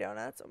strawberry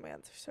donuts. Oh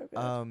man, they're so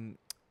good.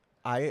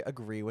 I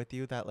agree with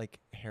you that like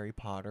Harry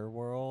Potter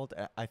world.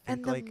 I think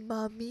And the like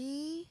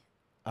Mummy.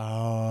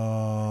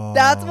 Oh.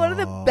 That's one of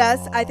the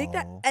best. I think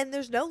that, and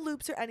there's no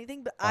loops or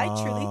anything, but I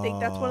truly think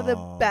that's one of the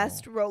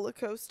best roller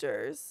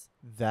coasters.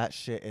 That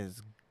shit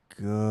is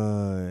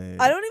good.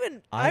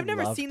 I've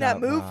never loved seen that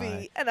movie,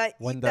 ride. and I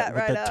When eat the that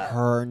with right the up.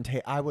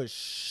 turntable, I was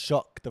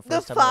shook the The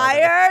first time. I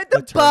rode fire, the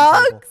turntable.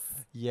 bugs.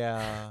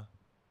 Yeah.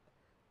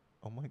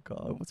 Oh my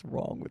god, what's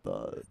wrong with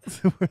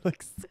us? We're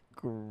like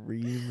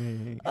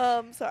screaming.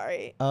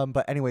 Sorry.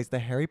 But anyways, the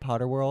Harry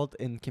Potter world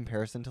in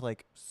comparison to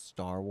like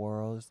Star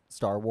Wars,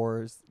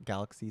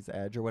 Galaxy's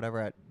Edge or whatever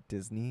at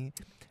Disney,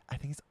 I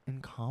think it's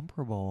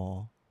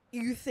incomparable.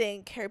 You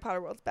think Harry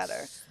Potter World's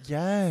better?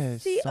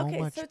 Yes, See, so okay,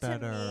 much so to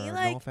better. me, No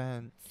like,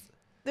 offense.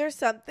 There's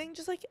something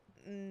just like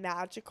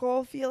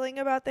magical feeling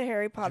about the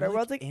Harry Potter like,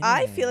 world. Like in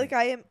I feel it. like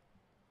I am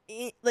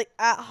like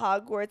at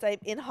Hogwarts. I'm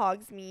in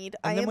Hogsmeade.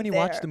 And then when you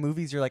watch the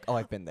movies, you're like, oh,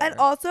 I've been there. And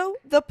also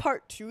the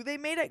part 2 they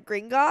made at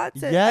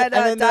Gringotts Yeah, and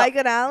and then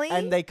Diagon Alley.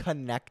 And they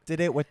connected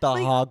it with the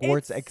Like, Hogwarts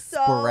it's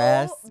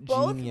Express.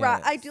 both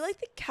Genius. I do like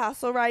the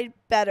castle ride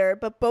better,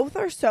 but both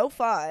are so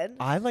fun.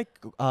 I like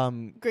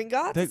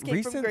Gringotts,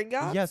 Escape from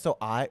Gringotts. Yeah, so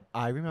I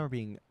remember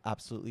being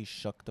absolutely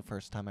shook the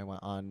first time I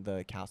went on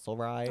the castle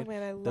ride. Oh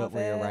man, I love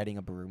where it. you're riding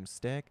a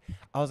broomstick.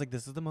 I was like,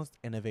 this is the most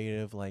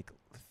innovative like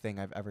thing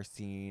I've ever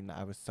seen.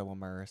 I was so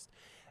immersed.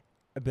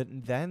 But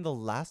then the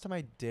last time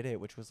I did it,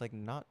 which was like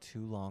not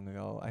too long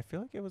ago, I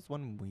feel like it was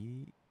when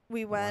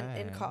we went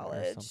in or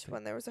college something.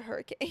 when there was a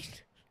hurricane.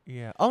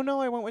 Yeah. Oh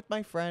no, I went with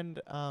my friend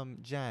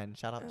Jen.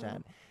 Shout out Oh.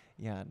 Jen.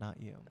 Yeah, not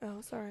you.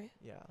 Oh, sorry.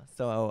 Yeah.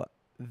 So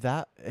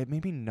that it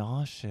made me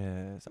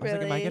nauseous. I was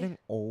like, am I Really? getting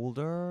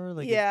older?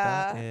 Like,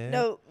 Yeah. is that it?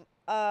 No.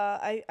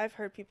 I've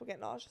heard people get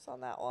nauseous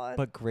on that one.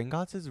 But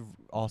Gringotts is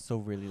also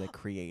really like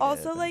creative.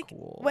 also, and like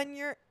cool. when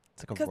you're,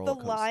 it's like a because the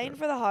roller line coaster.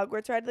 for the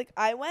Hogwarts ride, like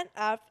I went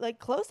like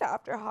close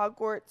after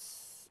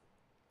Hogwarts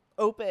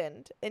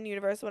opened in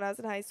Universal when I was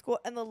in high school,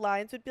 and the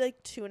lines would be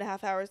like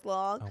 2.5 hours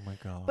long. Oh my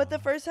god. But the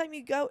first time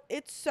you go,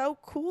 it's so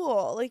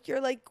cool. Like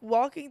you're like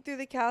walking through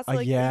the castle,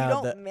 like yeah, you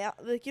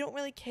don't like you don't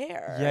really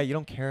care. Yeah, you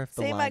don't care if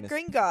the Same line at is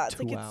Gringotts,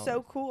 2 like it's so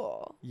hours.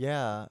 cool.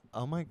 Yeah.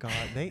 Oh my god,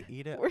 they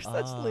eat it. We're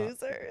such up.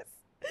 losers.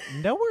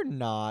 No, we're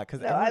not, because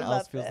No, everyone I else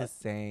love feels the it.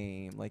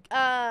 same. Like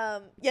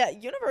Yeah,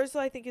 Universal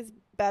I think is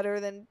better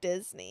than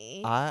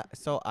Disney. I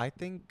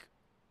think,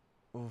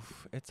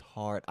 oof, it's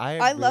hard.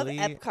 I love really,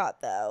 Epcot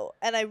though,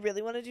 and I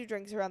really want to do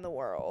drinks around the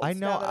world. I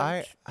know. now that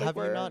I'm Have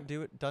you we're- not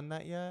done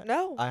that yet?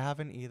 No. I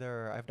haven't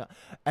either. I've not.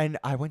 And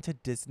I went to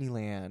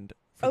Disneyland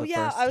for Oh the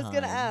yeah, first I was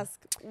gonna time.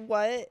 ask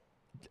what.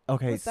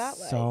 Okay, was that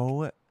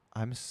so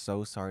I'm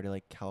so sorry to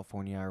like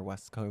California or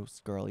West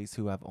Coast girlies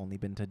who have only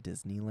been to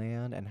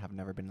Disneyland and have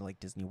never been to like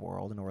Disney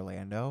World in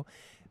Orlando.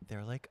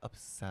 They're like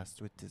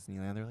obsessed with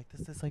Disneyland. They're like,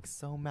 this is like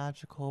so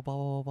magical, blah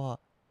blah blah blah.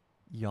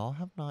 Y'all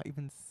have not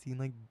even seen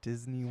like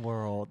Disney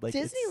World. Like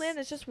Disneyland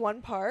is just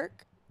one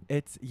park.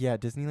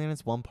 Disneyland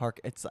is one park.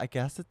 I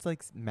guess it's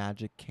like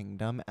Magic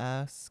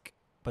Kingdom-esque,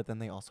 but then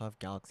they also have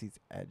Galaxy's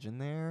Edge in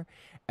there.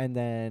 And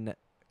then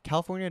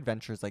California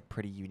Adventure is like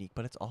pretty unique,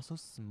 but it's also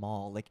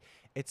small. Like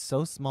it's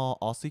so small.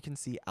 Also, you can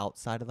see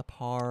outside of the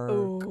park.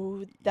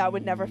 Ooh, that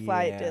would never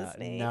fly at Yeah,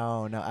 Disney.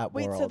 No, at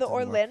Wait, World. so the Disney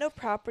World. Orlando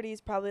property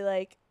is probably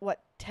like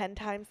what 10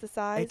 times the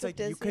size It's of like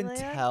Disneyland? you can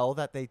tell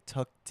that they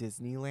took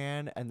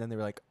Disneyland and then they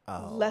were like,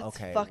 oh, Let's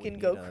okay, we fucking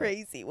need go to-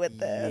 crazy with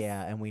this.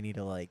 Yeah, and we need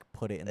to like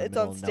put it in the It's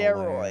middle on of nowhere.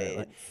 steroids.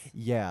 Like,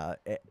 yeah,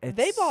 it's,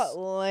 They bought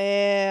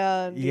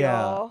land,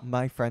 Yeah, y'all.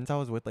 my friends I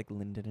was with, like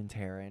Lyndon and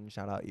Taryn,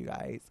 shout out you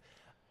guys.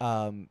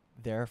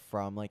 They're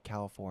from like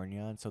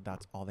California, and so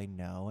that's all they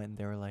know, and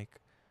they were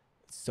like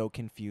so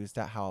confused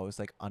at how I was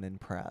like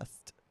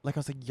unimpressed. Like I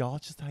was like, y'all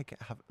just like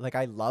have like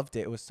I loved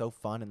it. It was so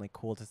fun and like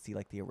cool to see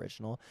like the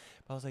original.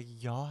 But I was like,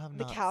 y'all have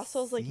The not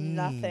castle's like seen.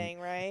 nothing,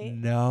 right?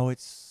 No,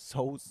 it's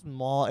so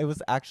small. It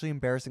was actually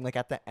embarrassing. Like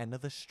at the end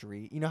of the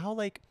street, you know how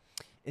like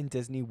in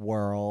Disney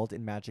World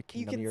in Magic You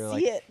Kingdom, can you're see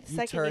like it the you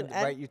second turn you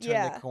right, you turn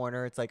yeah. the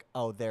corner. It's like,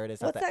 oh, there it is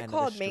What's at the that end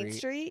called? of the street. Main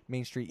Street?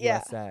 Main Street Yeah.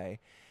 USA.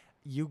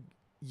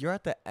 You're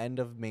at the end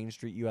of Main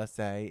Street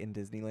USA in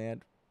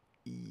Disneyland.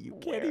 You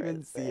can't Where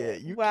even is see it?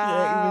 it. You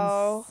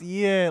Wow. can't even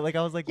see it. Like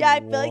I was like, Yeah, I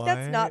feel like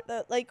that's what? not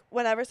the like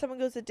whenever someone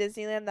goes to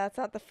Disneyland, that's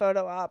not the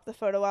photo op. The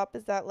photo op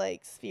is that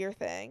like sphere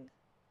thing.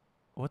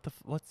 What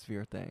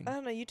sphere thing? I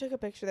don't know. You took a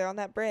picture there on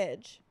that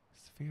bridge.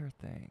 Sphere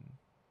thing.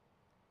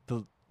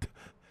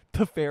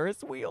 The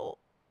Ferris wheel.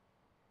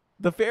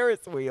 The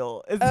Ferris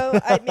wheel. Is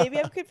Maybe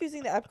I'm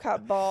confusing the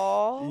Epcot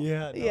ball.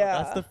 Yeah, no, yeah.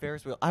 that's the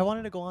Ferris wheel. I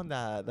wanted to go on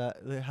that. That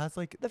it has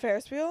like The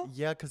Ferris wheel.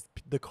 yeah, 'cause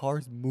the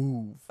cars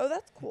move Oh,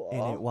 that's cool. in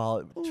it while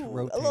it Ooh,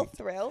 rotates. a little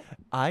thrill.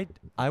 I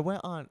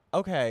went on.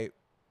 Okay,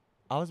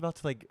 I was about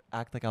to like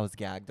act like I was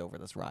gagged over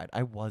this ride.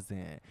 I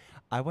wasn't.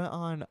 I went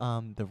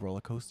on the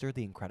roller coaster,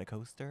 the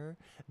Incredicoaster.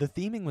 The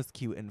theming was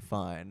cute and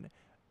fun.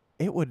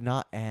 It would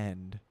not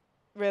end.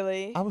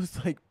 Really? I was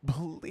like, there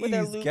please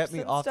get loops me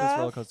and off this roller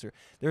stuff? coaster.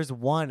 There's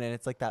one, and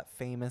it's like that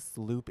famous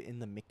loop in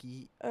the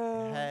Mickey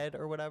Oh. head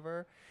or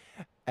whatever.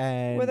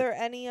 And Were there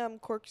any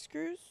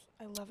corkscrews?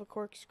 I love a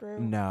corkscrew.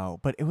 no,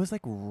 but it was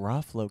like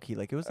rough, low key.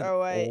 Like it was an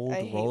Oh, I old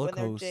hate roller when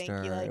they're janky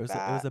coaster. like it was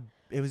that.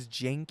 it was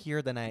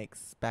jankier than I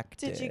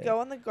expected. Did you go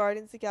on the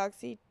Guardians of the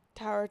Galaxy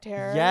Tower of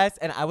Terror? Yes,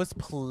 and I was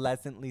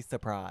pleasantly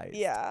surprised.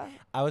 Yeah.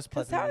 I was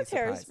Because Tower pleasantly of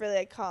Terror is surprised.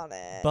 really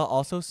iconic. But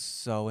also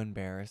so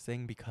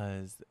embarrassing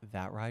because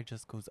that ride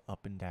just goes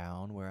up and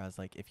down. Whereas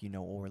like if you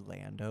know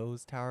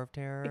Orlando's Tower of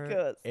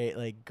Terror, it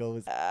like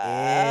goes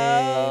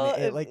out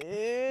in. It and like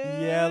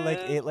yeah,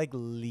 like in. it like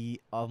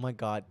oh my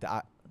god,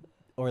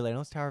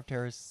 Orlando's Tower of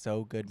Terror is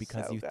so good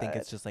because So you think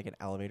it's good. just like an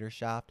elevator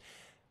shaft,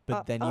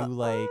 but then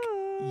you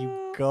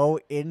you go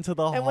into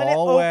the and hallway. when it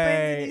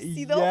opens and you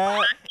see the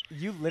yeah,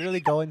 you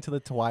literally go into the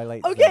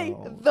Twilight okay,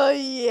 Zone. the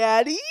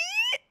Yeti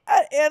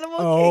at Animal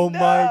Oh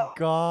Kingdom. my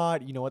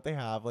god! You know what they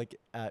have like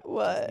at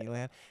What?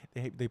 Disneyland?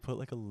 They put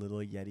like a little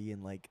Yeti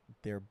in like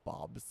their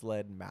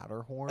bobsled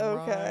Matterhorn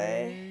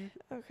Okay.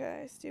 ride.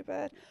 Okay,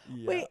 stupid.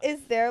 Yeah. Wait,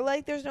 is there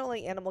like there's no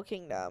like Animal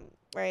Kingdom,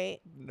 right?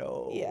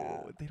 No.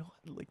 Yeah. They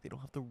don't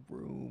have the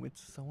room.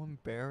 It's so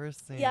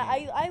embarrassing. Yeah,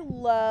 I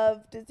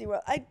love Disney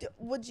World.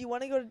 Would you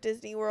want to go to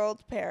Disney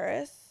World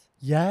Paris?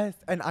 Yes,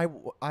 and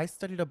I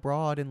studied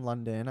abroad in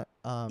London.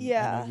 I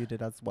Yeah. know you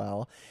did as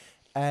well,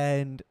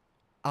 and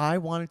I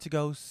wanted to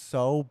go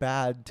so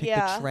bad, take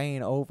Yeah. the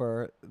train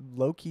over,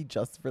 low key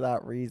just for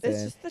that reason.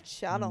 It's just the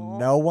channel.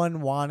 No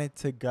one wanted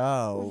to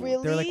go. They're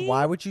like, Really?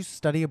 why would you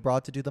study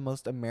abroad to do the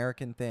most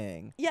American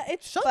thing? Yeah,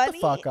 it's Shut the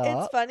funny. fuck It's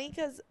up. funny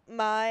because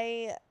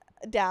my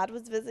dad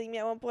was visiting me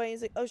at one point.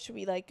 He's like, "Oh, should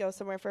we like go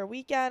somewhere for a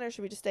weekend or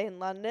should we just stay in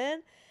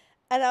London?"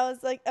 And I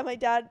was like, and my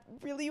dad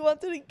really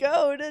wanted to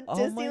go to Oh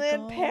my Disneyland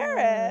God,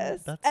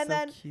 Paris. That's and so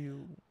then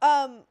cute.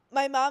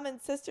 my mom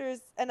and sisters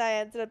and I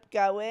ended up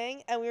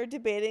going, and we were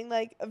debating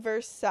like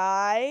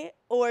Versailles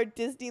or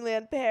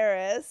Disneyland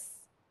Paris,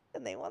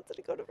 and they wanted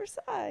to go to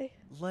Versailles.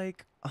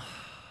 Like,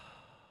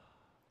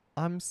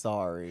 I'm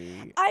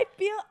sorry. I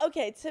feel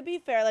okay, to be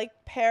fair, like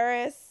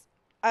Paris,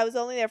 I was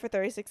only there for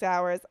 36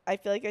 hours. I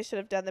feel like I should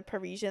have done the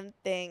Parisian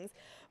things.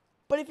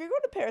 But if you're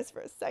going to Paris for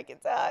a second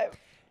time,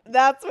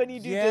 that's when you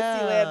do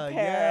Disneyland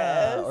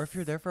Paris. Yeah. Or if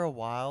you're there for a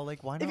while,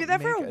 like, why not? If you're there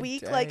for make a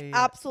week, day? like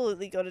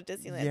absolutely go to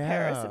Disneyland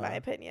Paris, in my Yeah.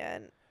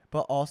 opinion.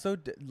 But also,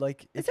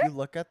 like, Is if you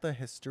look at the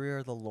history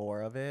or the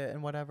lore of it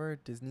and whatever,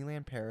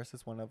 Disneyland Paris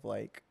is one of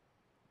like,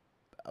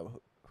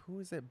 who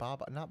is it?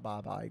 Not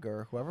Bob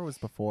Iger, whoever was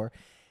before.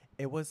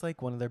 It was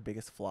like one of their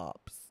biggest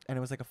flops, and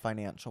it was like a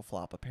financial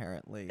flop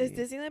apparently. Is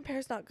Disneyland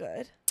Paris not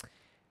good?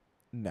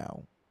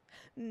 No,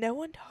 No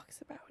one talks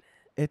about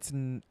it. it's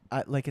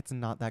like it's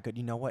not that good.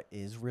 You know what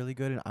is really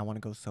good, and I want to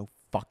go so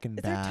fucking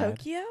Is bad. there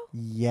Tokyo?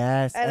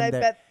 Yes, And I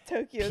there- bet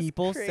Tokyo's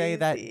people say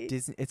that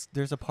crazy.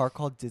 there's a park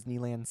called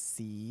Disneyland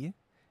Sea,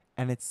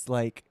 and it's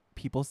like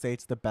people say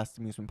it's the best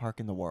amusement park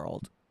in the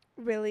world.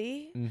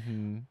 Really?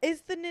 Mm-hmm.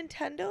 Is the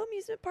Nintendo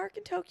amusement park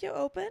in Tokyo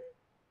open?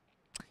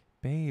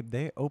 Babe,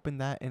 they opened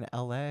that in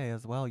LA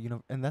as well,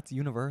 and that's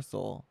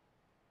Universal.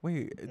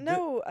 Wait,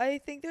 No, I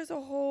think there's a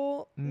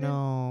whole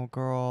no,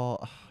 girl,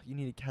 ugh, you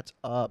need to catch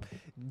up.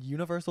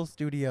 Universal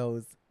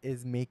Studios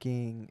has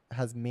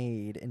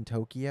made in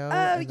Tokyo,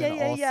 and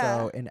then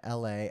also in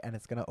LA, and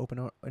it's gonna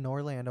open in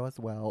Orlando as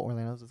well.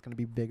 Orlando's is gonna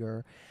be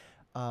bigger.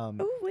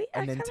 Oh wait,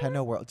 And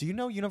Nintendo World. Do you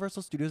know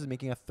Universal Studios is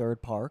making a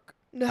third park?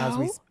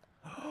 No.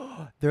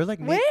 They're like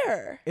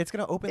Where? it's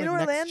gonna open In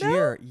like next Orlando?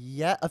 year.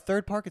 Yeah, a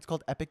third park. It's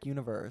called Epic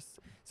Universe.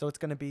 So it's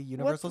gonna be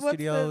Universal What's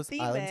Studios,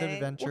 the Islands of theming?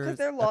 Adventures,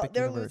 Well, Epic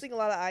they're Universe. losing a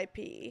lot of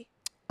IP.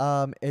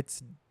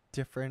 It's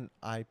different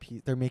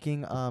IP. They're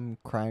making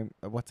crime.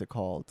 What's it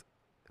called?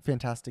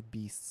 Fantastic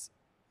Beasts.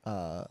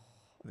 Yeah,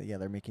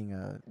 they're making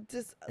a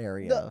Just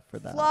area for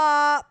that.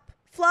 Flop.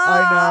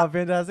 I know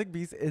Fantastic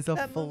Beasts is a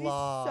That movie's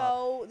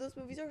flop. those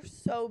movies are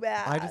so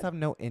bad. I just have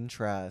no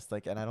interest.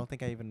 Like, and I don't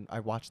think I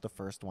watched the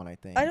first one. I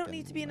think I don't need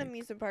and, to be in an like,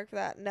 amusement park for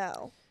that.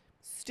 No.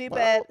 Stupid.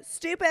 Well,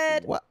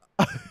 Stupid. What?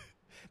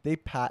 They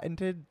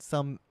patented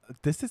some.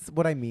 This is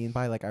what I mean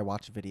by like I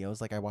watch videos.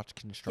 Like I watch Yeah,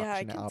 I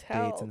construction can updates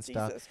tell. and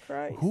Jesus stuff.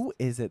 Christ. Who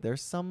is it?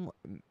 There's some.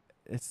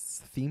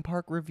 It's theme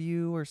park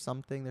review or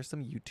something. There's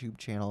some YouTube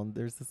channel, and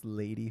there's this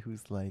lady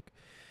who's like,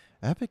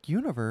 Epic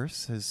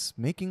Universe is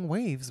making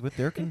waves with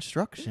their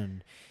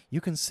construction. You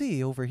can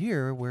see over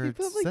here where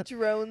People have it's like set.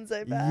 drones,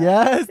 I bet.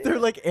 Yes, they're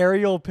like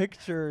aerial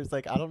pictures.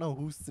 Like I don't know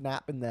who's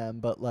snapping them,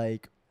 but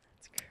like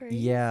It's crazy.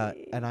 yeah,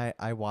 and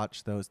I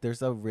watch those.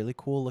 There's a really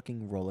cool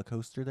looking roller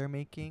coaster they're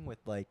making with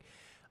like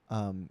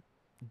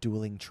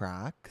dueling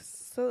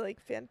tracks. So like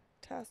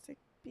Fantastic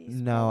Beasts.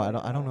 No, I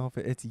probably don't know not.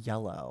 if it's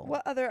yellow.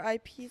 What other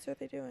IPs are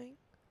they doing?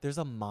 There's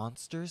a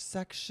monsters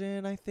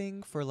section, I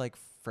think, for like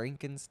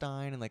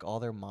Frankenstein and like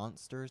all their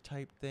monsters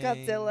type things.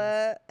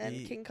 Godzilla and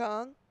Ye- King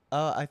Kong.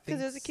 I think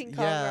there's a King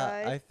Kong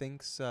yeah, ride. I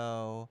think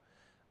so.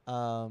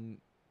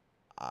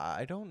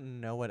 I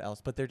don't know what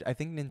else, but I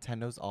think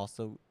Nintendo's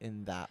also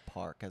in that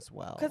park as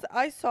well. Because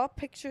I saw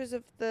pictures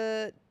of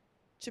the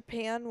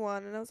Japan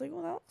one, and I was like,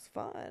 well, that looks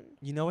fun.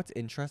 You know what's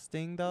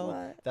interesting though?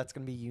 What? That's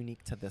gonna be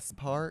unique to this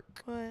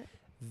park. What?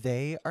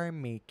 They are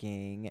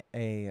making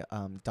a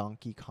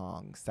Donkey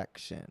Kong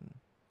section.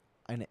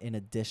 in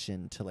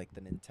addition to like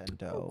the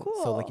Nintendo.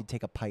 Oh, So like cool. you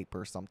take a pipe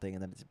or something,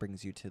 and then it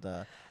brings you to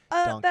the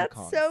Donkey That's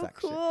Kong so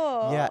section.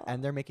 cool. Yeah,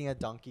 and they're making a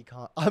Donkey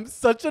Kong. I'm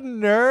such a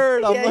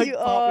nerd. I'm Yeah, like you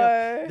popping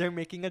up. are. They're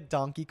making a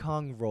Donkey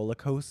Kong roller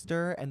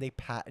coaster, and they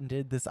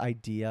patented this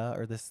idea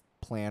or this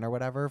plan or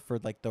whatever for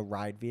like the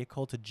ride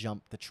vehicle to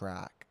jump the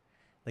track.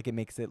 Like it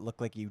makes it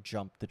look like you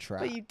jump the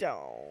track. But you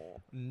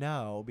don't.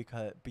 No,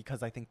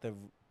 because I think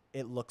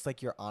it looks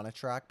like you're on a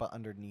track, but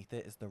underneath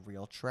it is the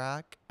real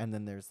track, and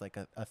then there's like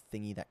a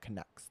thingy that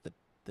connects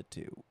the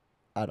two.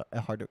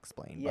 Hard to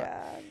explain.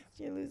 Yeah,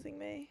 you're losing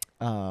me.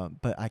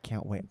 But I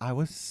can't wait. I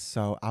was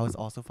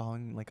also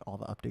following like all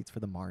the updates for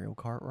the Mario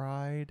Kart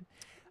ride.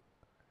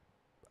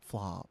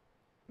 Flop.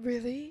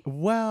 Really?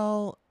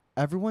 Well,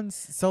 It's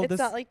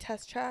not like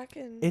test track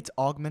and it's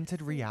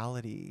augmented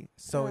reality.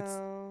 So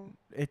Oh.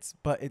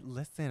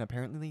 listen,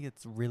 apparently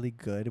it's really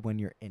good when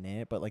you're in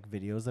it, but like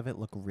videos of it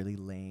look really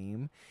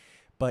lame.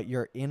 But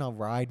you're in a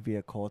ride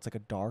vehicle, it's like a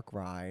dark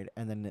ride,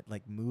 and then it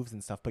like moves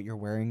and stuff, but you're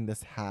wearing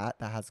this hat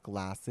that has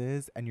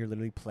glasses and you're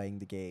literally playing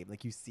the game.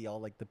 Like you see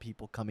all like the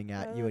people coming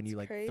at Oh, you and you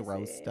that's like throw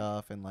crazy.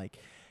 stuff and like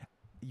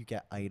you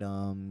get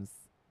items.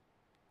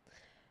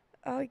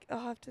 I'll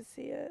have to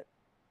see it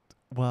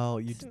Well,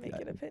 you to make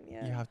an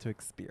opinion. you have to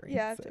experience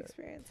Yeah, I have to it.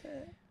 experience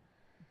it.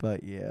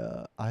 But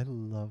yeah, I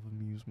love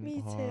amusement Me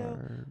too.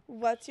 park.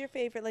 What's your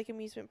favorite like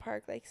amusement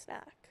park like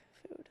snack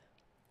food?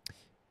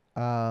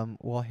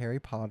 Well, Harry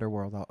Potter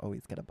World, I'll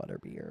always get a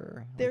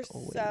butterbeer. They're like,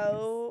 always.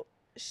 so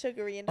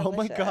sugary and Oh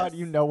delicious. my god,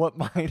 you know what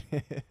mine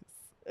is.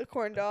 A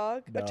corn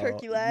dog, a No.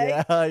 turkey leg.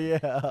 Yeah, yeah.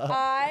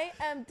 I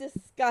am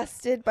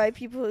disgusted by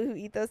people who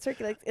eat those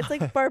turkey legs. It's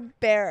like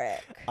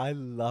barbaric. I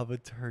love a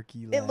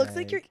turkey leg. It looks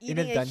like you're in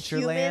eating a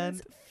Adventureland,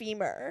 human's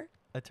femur.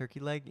 a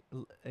turkey leg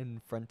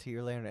in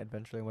Frontierland or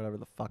Adventureland, whatever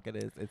the fuck it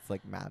is. It's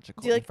like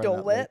magical. Do you in like front of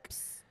Dole that lake.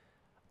 Whips?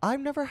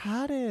 I've never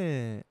had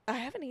it. I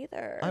haven't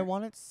either. I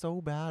want it so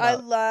bad. I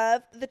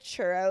love the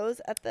churros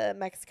at the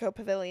Mexico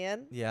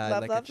Pavilion. Yeah, love, I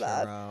like love, a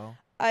love.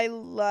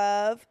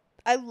 churro.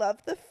 I love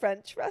the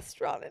French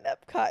restaurant in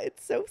Epcot.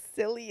 It's so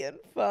silly and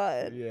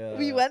fun. Yeah.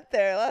 We went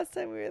there last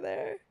time we were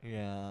there.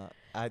 Yeah.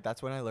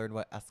 That's when I learned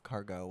what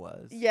escargot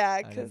was. Yeah,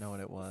 I because didn't know what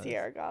it was.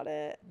 Sierra got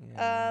it.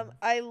 Yeah.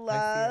 I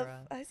love.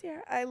 Sierra. Hi,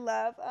 Sierra. I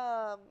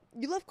love.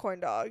 You love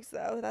corn dogs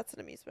though. That's an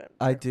amusement.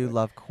 I park do food.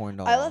 love corn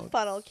dogs. I love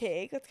funnel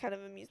cake. That's kind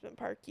of amusement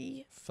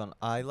parky.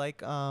 I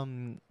like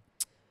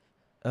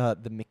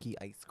the Mickey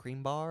ice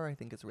cream bar. I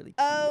think it's really cute.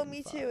 Oh, and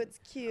me fun. too. It's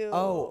cute.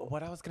 Oh,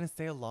 what I was gonna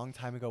say a long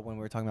time ago when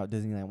we were talking about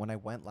Disneyland, when I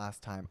went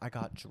last time, I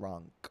got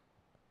drunk.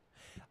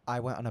 I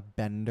went on a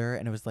bender,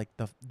 and it was like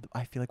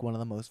I feel like one of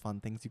the most fun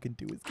things you can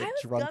do is I get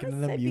was drunk in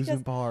gonna an say,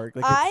 amusement park.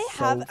 Like I it's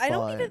so have. I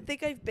don't even fun.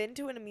 think I've been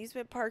to an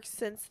amusement park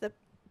since the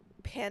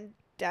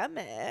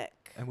pandemic.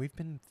 And we've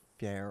been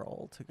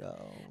feral to go.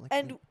 Like,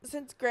 And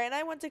since Grant and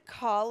I went to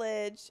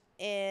college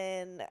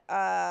in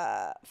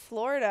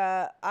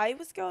Florida, I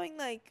was going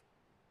like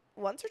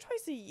once or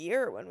twice a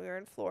year when we were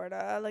in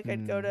Florida. Like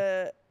I'd go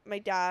to my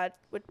dad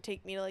would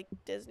take me to like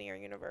Disney or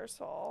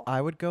Universal.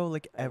 I would go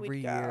like I would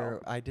every year.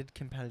 go. I did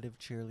competitive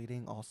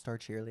cheerleading, all-star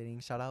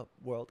cheerleading. Shout out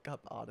World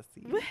Cup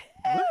Odyssey.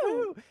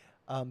 Woohoo!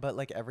 Woohoo! But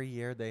like every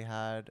year they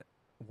had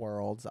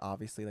worlds,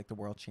 obviously like the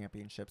world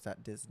championships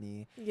at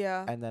Disney,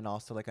 Yeah. and then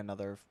also like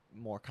another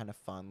more kind of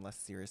fun, less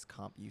serious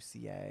comp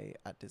UCA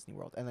at Disney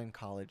World, and then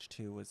college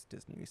too was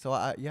Disney. So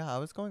I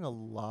was going a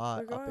lot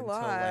We're up going a until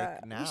lot.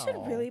 like now. We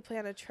should really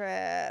plan a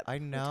trip. I We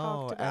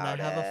know, talked and I about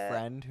have a it.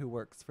 friend who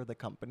works for the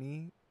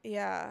company.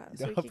 Yeah, You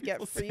so know we how could get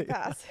people free say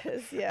that?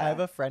 passes. Yeah. I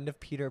have a friend of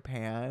Peter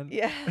Pan.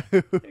 Yeah.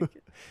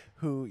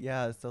 who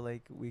so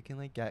like we can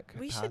like get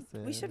we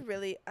passes. should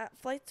really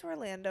flights to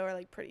Orlando are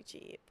like pretty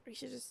cheap. We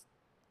should just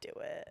do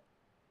it.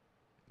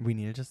 We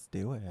need to just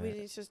do it. We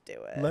need to just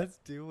do it. Let's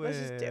do it. Let's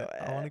just do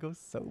I want to it. go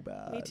so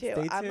bad. Me too.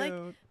 Stay I'm, like,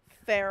 tuned.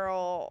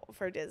 Feral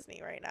for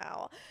Disney right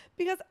now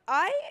because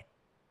I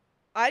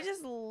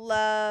just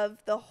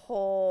love the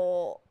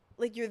whole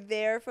like you're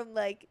there from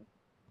like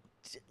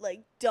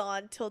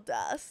dawn till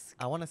dusk.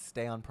 I want to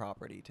stay on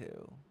property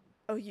too.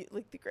 Oh, you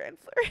like the Grand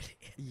Floridian?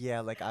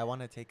 Yeah, like I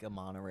want to take a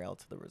monorail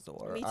to the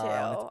resort. Me Or too.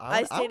 I I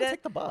want stayed to at-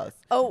 take the bus.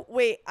 Oh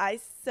wait,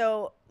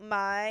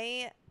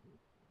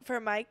 for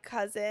my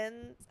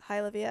cousin's, hi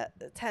Olivia,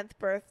 10th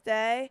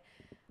birthday,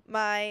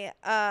 my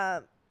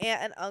aunt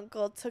and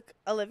uncle took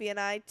Olivia and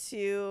I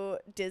to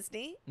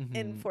Disney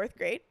in Mhm. 4th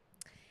grade,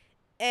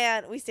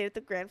 and we stayed at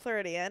the Grand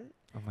Floridian.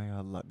 Oh my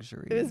god,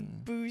 luxury. It was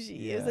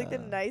bougie. It was like the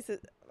Yeah.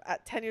 nicest.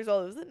 At 10 years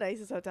old, it was the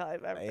nicest hotel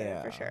I've ever been in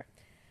Yeah. for sure.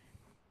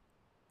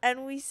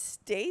 And we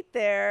stayed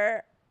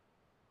there,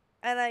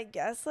 and I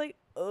guess like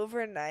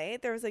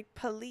overnight there was like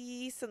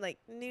police and like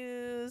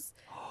news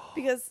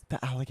because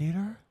The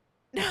alligator?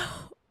 no,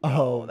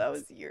 Oh. that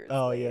was years.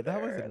 Oh later. yeah,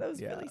 that was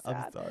really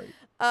I'm sad.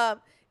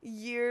 sorry.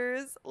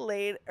 Years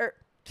later.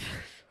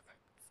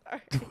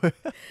 Sorry,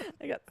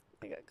 I got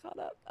caught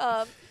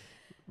up.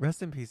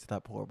 Rest in peace to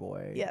that poor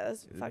boy. Yeah, that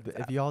was fucked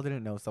If up. y'all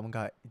didn't know,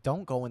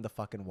 don't go in the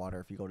fucking water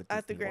if you go to Disney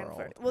At the Grand World.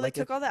 Floridian. Well, Like,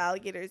 they took all the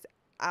alligators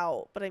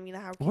out. But I mean,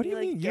 how can What do you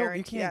you like mean? guarantee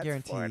You can't that's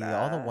guarantee. Florida?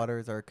 All the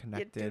waters are You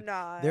connected. do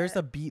not. There's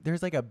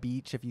like a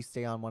beach if you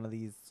stay on one of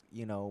these,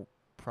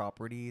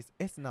 properties.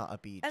 It's not a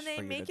beach and they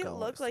for you make to it go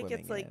look like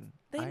it's swimming like in.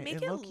 they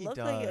make it low-key look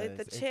like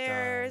the does. It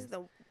chairs,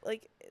 does.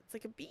 it's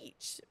like a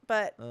beach.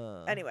 But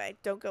Ugh. anyway,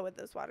 don't go with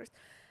those waters.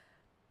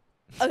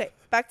 Okay,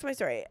 back to my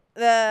story.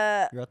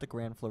 The You're at the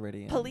Grand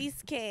Floridian.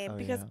 police came Oh,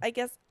 because yeah. I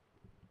guess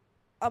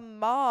a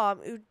mom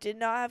who did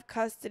not have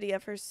custody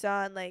of her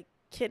son like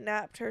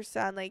kidnapped her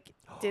son, like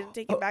didn't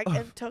take him back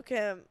and took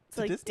him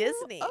to like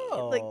Disney,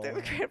 like the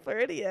Oh. Grand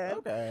Floridian.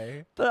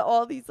 Okay. But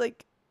all these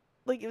like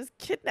it was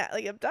kidnap,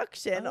 like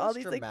abduction. Oh, all that's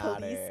these like police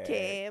dramatic.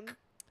 came.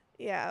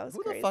 Yeah, it was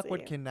Who crazy. the fuck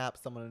would kidnap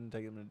someone and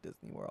take them to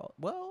Disney World?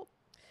 Well,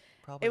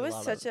 probably. It was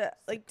lot such of a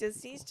like sick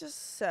Disney's people.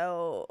 just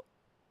so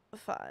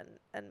fun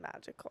and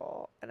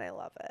magical, and I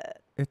love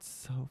it. It's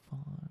so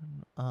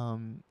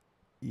fun.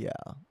 Yeah,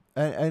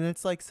 and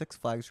it's like Six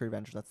Flags for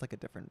Adventure. That's like a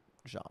different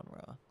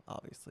genre,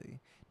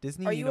 obviously.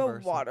 Disney. Are you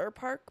Universal. a water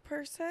park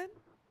person?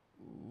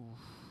 Oof.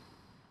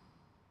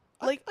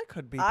 Like, I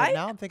could be, but I-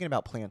 now I'm thinking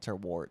about plantar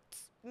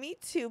warts. Me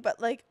too, but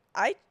like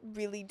I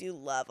really do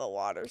love a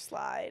water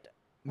slide.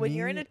 When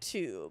you're in a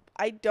tube,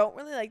 I don't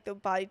really like the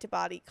body to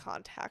body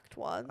contact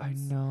ones. I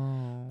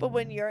know. But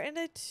when you're in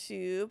a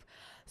tube,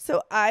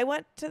 so I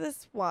went to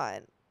this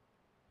one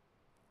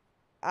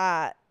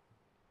at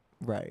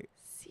right.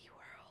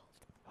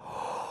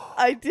 SeaWorld.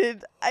 I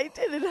did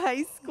in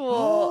high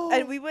school,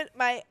 and we would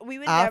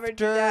never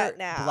do that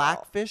now.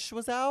 Blackfish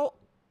was out.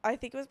 I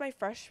think it was my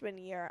freshman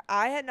year.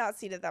 I had not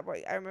seen it that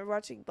point. I remember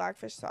watching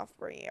Blackfish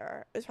sophomore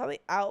year. It was probably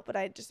out, but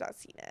I had just not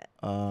seen it.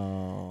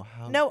 Oh,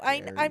 how No,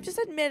 dare I'm just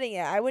you. admitting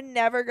it. I would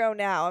never go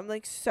now. I'm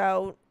like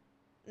so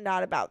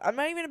not about. I'm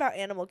not even about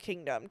Animal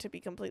Kingdom, to be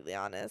completely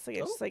honest. Like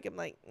it's just like I'm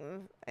like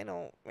I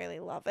don't really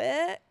love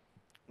it.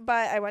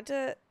 But I went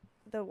to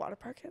the water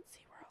park at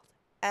SeaWorld,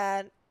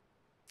 and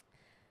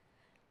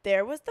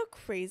there was the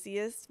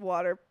craziest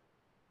water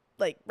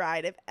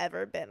ride I've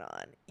ever been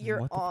on. You're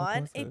What the fuck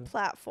on was a it?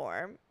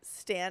 platform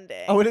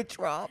standing. Oh, and it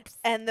drops.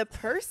 And the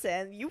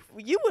person, you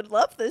would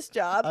love this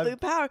job,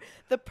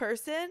 the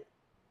person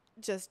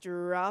just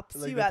drops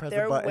Like you they at press a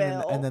their button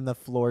will. and then the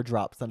floor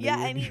drops under you.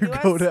 Yeah, and he you knew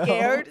I go was down.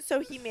 scared,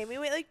 so he made me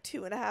wait like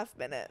 2.5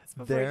 minutes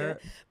before he did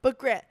it. But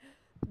Grant,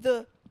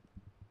 the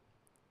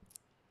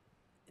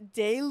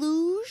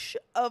deluge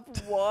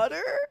of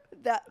water,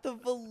 that the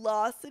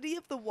velocity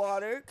of the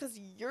water, because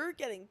you're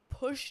getting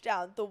pushed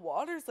down, the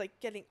water's like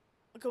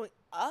going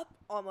up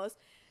almost.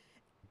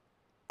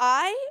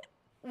 I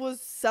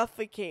was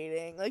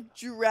suffocating, like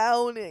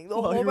drowning the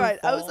While whole you were ride.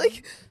 I was falling?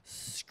 like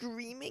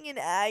screaming in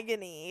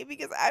agony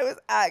because I was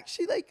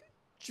actually like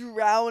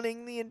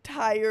drowning the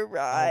entire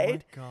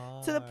ride. Oh my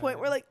god. To the point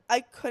where like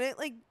I couldn't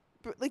like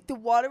the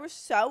water was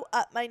so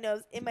up my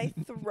nose, in my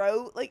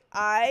throat.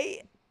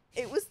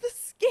 It was the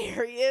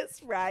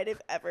scariest ride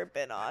I've ever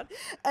been on.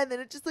 And then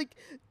it just like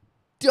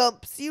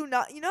dumps you.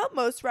 Not, how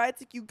most rides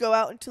like you go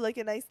out into like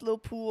a nice little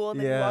pool and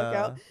then you walk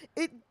out.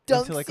 It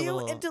dunks like a you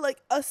little- into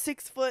like a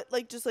 6 foot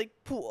like just like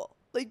pool.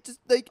 Like just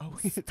like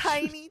it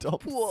tiny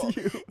dumps pool.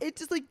 you. It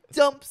just like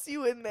dumps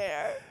you in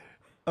there.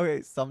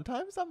 Okay,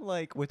 sometimes I'm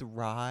like with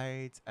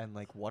rides and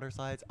like water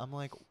slides, I'm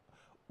like,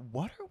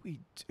 what are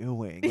we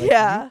doing? Like,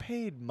 Yeah. you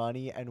paid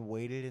money and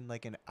waited in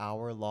like an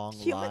hour-long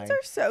Humans line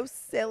are so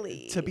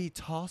silly. to be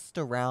tossed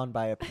around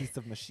by a piece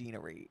of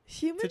machinery.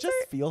 Humans to just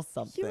are feel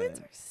something. Humans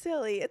are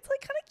silly. It's like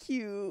kind of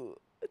cute.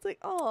 It's like,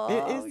 oh,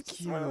 It is we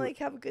just want to cute. like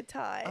have a good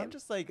time. I'm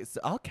just like,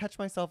 I'll catch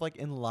myself like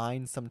in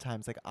line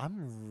sometimes. Like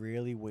I'm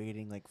really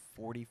waiting like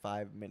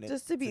 45 minutes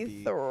just to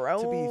be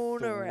thrown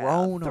thrown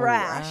around,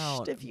 thrashed,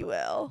 around if you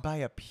will. by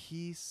a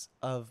piece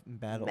of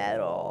metal.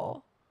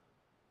 Metal.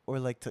 Or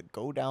like to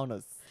go down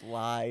a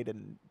slide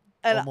and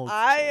And almost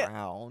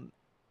drown.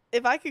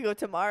 If I could go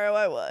tomorrow,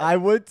 I would. I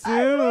would too.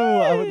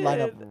 I would line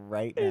up would.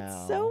 right now.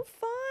 It's so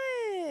fun.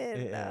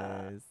 It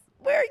is.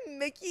 Wearing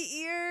Mickey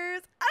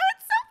ears. Oh,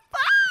 it's so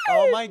fun.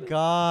 Oh my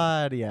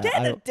god. Yeah.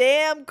 Getting a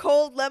damn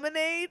cold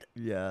lemonade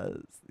Yes.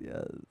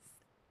 Yes.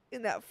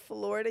 in that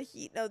Florida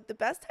heat. No, the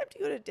best time to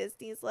go to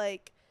Disney is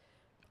like,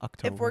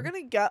 October. if we're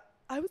going to go,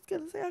 I was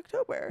going to say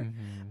October.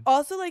 Mhm.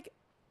 Also, like,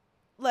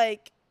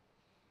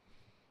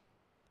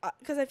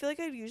 because I feel like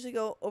I'd usually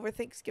go over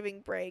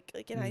Thanksgiving break.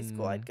 Like in high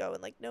school, I'd go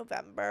in like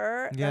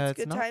November. Yeah, That's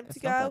a good time to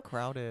it's not go. that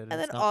crowded. And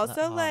then it's not that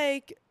also hot.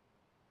 like,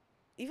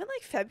 even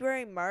like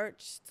February,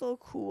 March, it's a little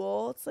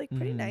cool. It's like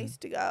pretty Mhm. nice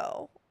to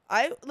go.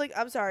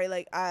 I'm sorry,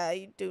 like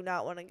I do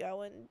not want to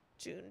go in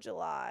June,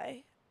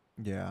 July.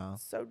 Yeah.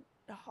 It's so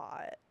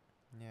hot.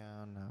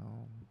 Yeah,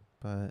 no.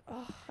 But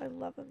Oh, I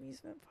love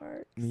amusement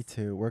parks. me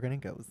too. We're gonna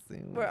go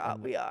soon.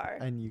 We are.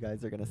 And you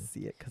guys are gonna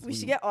see it because We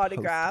should get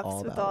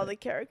autographs with all the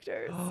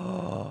characters.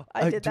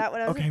 I did that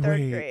when I was in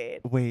 3rd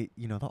grade. Wait,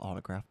 you know the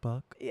autograph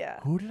book? Yeah.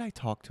 Who did I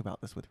talk to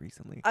about this with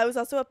recently? I was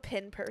also a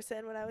pin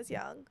person when I was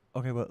young.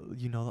 Okay, but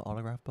you know the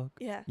autograph book?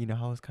 Yeah. You know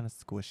how it's kind of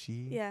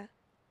squishy? Yeah.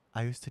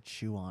 I used to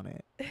chew on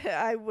it.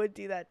 I would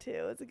do that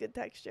too. It's a good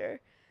texture.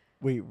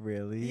 Wait,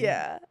 really?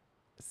 Yeah.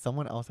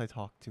 Someone else I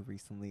talked to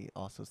recently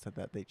also said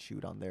that they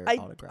chewed on their I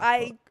autograph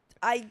I book.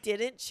 I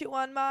didn't chew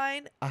on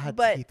mine, I had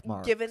but teeth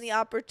marks. given the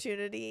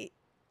opportunity,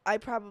 I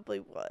probably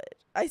would.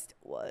 I still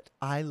would.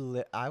 I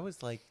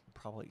was like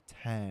probably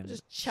 10,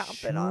 Just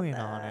chomping chewing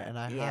on it, and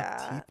I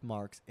that. have teeth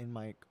marks in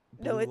my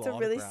No, blue it's a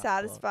really autograph book.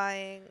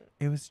 satisfying.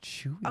 It was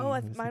chewy. Oh,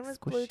 It was, mine like, was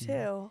blue squishy.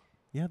 too.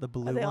 Yeah, the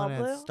blue they all one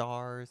had blue?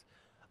 stars.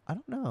 I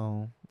don't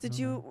know. Did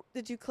you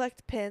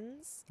collect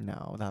pins?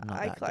 No, I'm not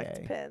I that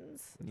collect gay.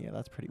 pins. Yeah,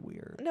 that's pretty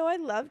weird. No, I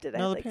loved it. I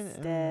No, had the like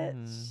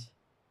pin- Stitch.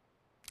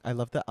 I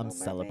love that I'm Little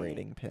Mermaid.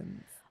 celebrating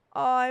pins.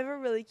 Oh, I have a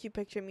really cute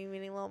picture of me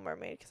meeting Little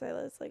Mermaid because I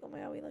was like, oh my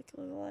god, we look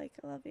alike.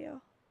 I love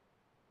you.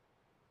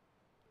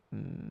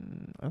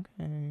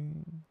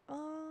 Okay.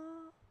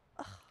 Oh,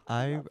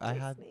 I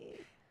had.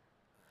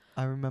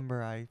 I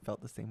remember I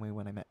felt the same way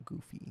when I met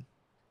Goofy.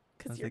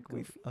 Because you're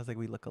goofy. I was like,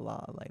 we look a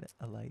lot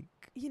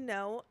alike. You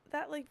know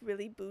that like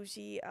really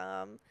bougie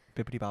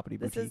Bippity boppity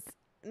this boutique. is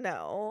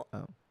no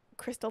Oh.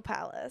 Crystal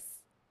Palace.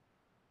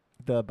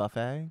 The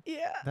buffet.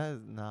 Yeah. That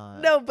is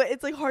not. No, but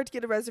it's like hard to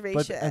get a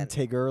reservation. But and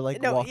Tigger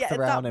like No, walks yeah, it's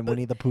around not and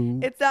Winnie the Pooh.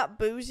 It's not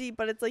bougie,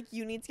 but it's like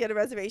you need to get a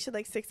reservation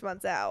like 6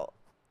 months out.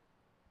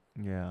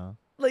 Yeah.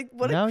 Like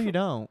what? Now you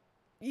don't.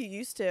 You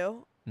used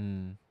to.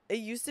 It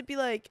used to be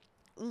like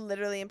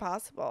literally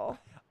impossible.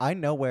 I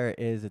know where it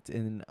is. It's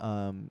in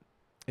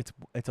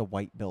it's a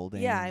white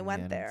building. Yeah, I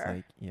went and there. It's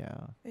like,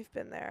 yeah. We've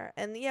been there,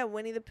 and yeah,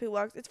 Winnie the Pooh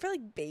walks. It's for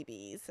like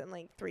babies and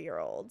like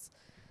 3-year-olds.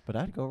 But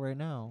I'd go right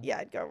now. Yeah,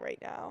 I'd go right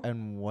now.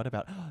 And what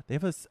about they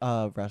have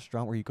a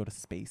restaurant where you go to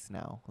space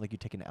now? Like you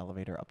take an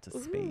elevator up to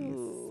space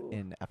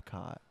in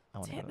Epcot.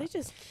 Damn, they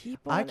just keep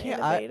on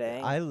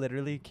innovating. I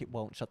literally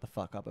won't shut the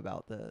fuck up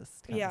about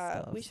this kind of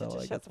stuff. We should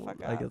just shut the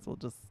fuck up. I guess we'll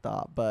just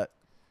stop. But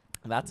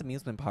that's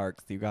amusement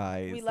parks, you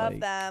guys. We love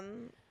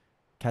them.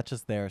 Catch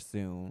us there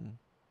soon.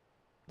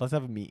 Let's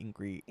have a meet and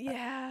greet.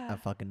 Yeah.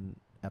 At fucking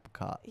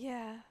Epcot.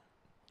 Yeah.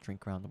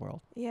 Drink around the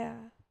world. Yeah.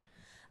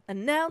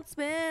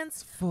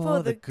 Announcements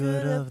for the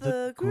good of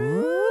the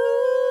group.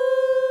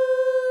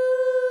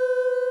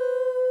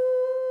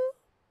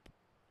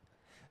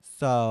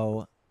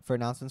 So, for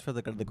announcements for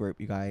the good of the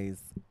group, you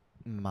guys,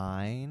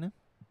 mine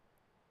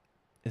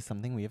is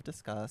something we have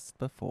discussed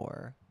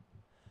before.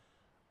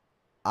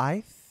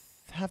 I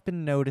have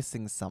been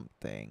noticing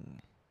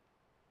something.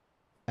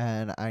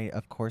 And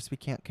of course, we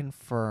can't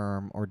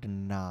confirm or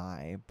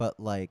deny, but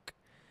like,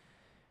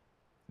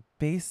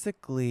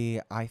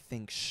 basically, I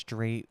think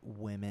straight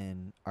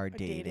women are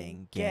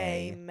dating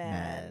gay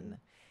men.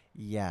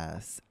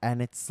 Yes.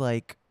 And it's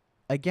like,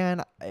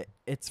 again,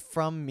 it's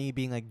from me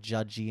being like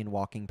judgy and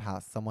walking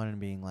past someone and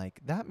being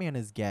like, that man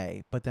is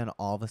gay. But then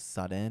all of a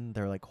sudden,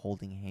 they're like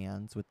holding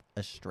hands with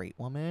a straight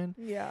woman.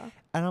 Yeah.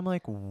 And I'm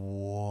like,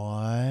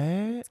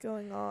 what? What's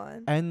going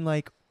on? And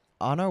like,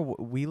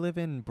 we live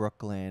in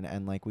Brooklyn,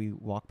 and like we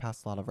walk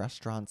past a lot of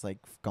restaurants, like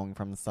going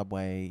from the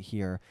subway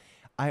here.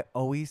 I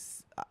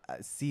always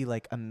see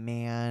like a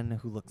man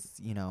who looks,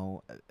 you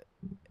know,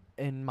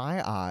 in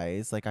my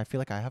eyes, like I feel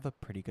like I have a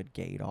pretty good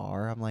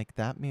gaydar. I'm like,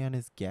 that man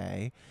is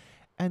gay.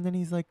 And then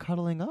he's like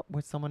cuddling up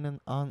with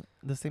someone on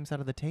the same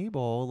side of the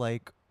table,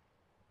 like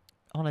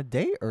on a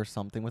date or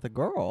something with a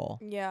girl.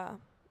 Yeah.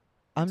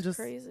 I'm just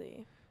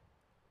crazy.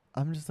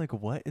 I'm just like,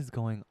 what is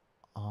going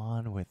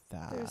on with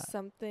that? There's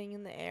something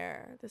in the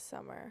air this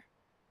summer.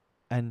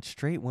 And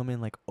straight women,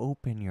 like,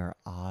 open your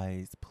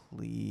eyes,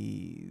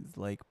 please.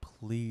 Like,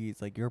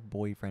 please. Like, your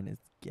boyfriend is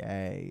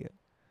gay.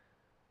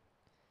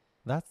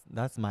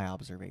 That's my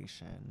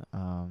observation.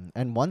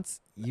 And once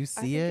you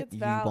see it, you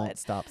won't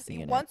stop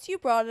seeing it. Once you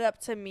brought it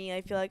up to me, I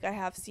feel like I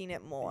have seen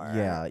it more.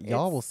 Yeah,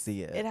 y'all will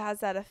see it. It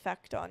has that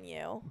effect on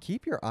you.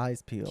 Keep your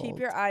eyes peeled. Keep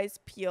your eyes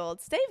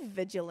peeled. Stay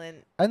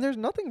vigilant. And there's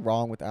nothing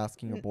wrong with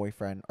asking your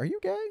boyfriend, are you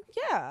gay?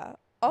 Yeah.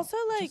 Also,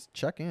 like, just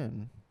check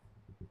in.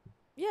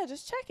 Yeah,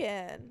 just check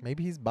in.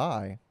 Maybe he's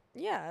bi.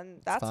 Yeah,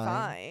 and that's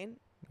fine.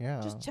 Yeah.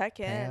 Just check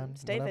in.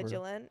 Stay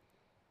vigilant.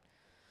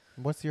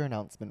 What's your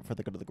announcement for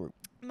the good of the group?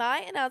 My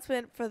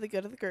announcement for the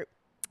good of the group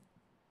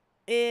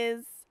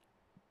is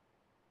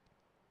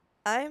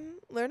I'm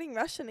learning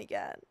Russian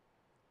again.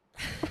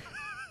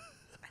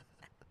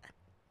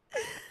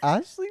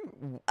 Ashley,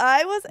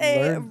 I was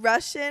a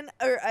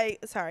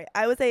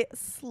I was a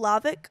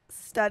Slavic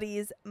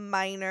studies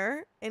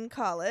minor in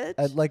college.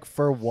 And like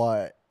for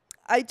what?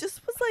 I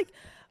just was like,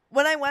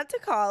 when I went to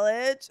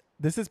college.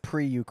 This is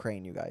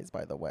pre-Ukraine, you guys,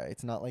 by the way.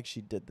 It's not like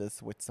she did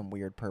this with some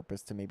weird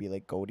purpose to maybe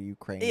like go to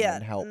Ukraine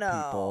and help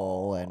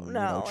people and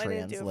translate. I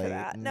didn't do it for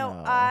that.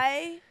 No,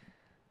 I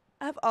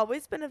have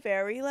always been a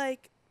very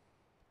like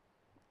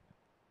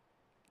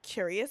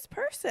curious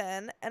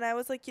person, and I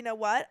was like, you know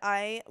what?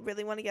 I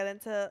really want to get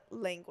into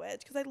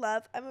language because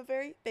I'm a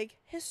very big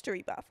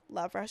history buff.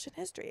 Love Russian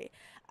history.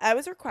 I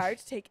was required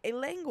to take a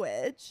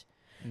language.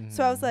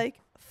 So I was like,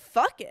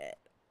 fuck it.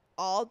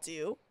 I'll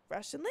do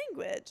Russian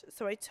language.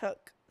 So I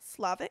took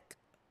Slavic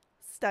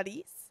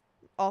studies,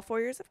 all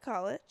 4 years of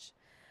college.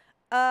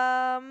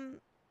 And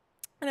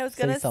I was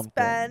going to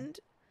spend...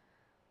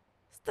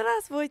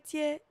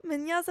 Здравствуйте,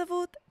 меня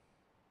зовут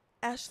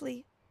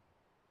Ashley.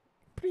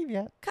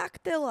 Привет.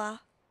 Как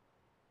дела?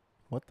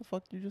 What the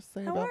fuck did you just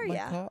say How about are my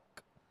ya?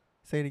 cock?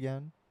 Say it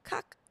again.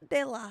 Kak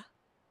dela.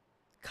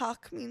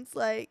 Kak means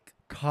like,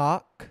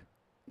 Cock.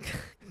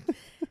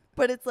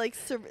 but it's like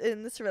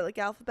in the Cyrillic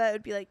alphabet, it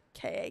would be like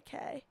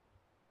K-A-K.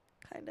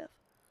 Kind of.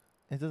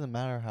 It doesn't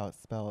matter how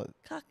it's spelled.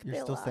 Kak You're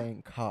still dela.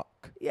 saying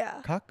cock.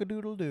 Yeah.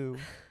 Cock-a-doodle-doo.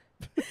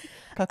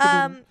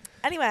 Cock-a-doodle.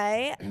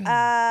 Anyway,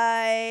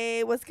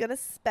 I was going to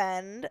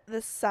spend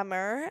the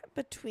summer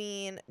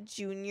between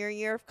junior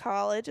year of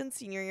college and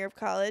senior year of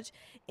college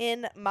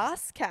in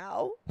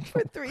Moscow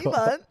for 3 God.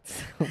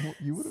 months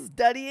You would've-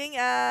 studying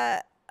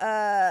at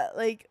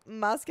like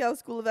Moscow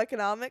School of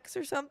Economics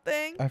or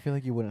something. I feel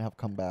like you wouldn't have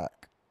come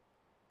back.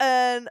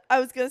 And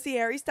I was going to see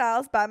Harry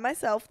Styles by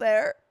myself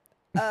there.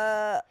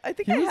 I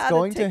think He I was had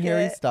going a to ticket.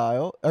 Harry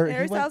Styles. Or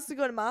Harry he went, Styles to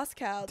go to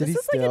Moscow. did he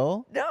This is like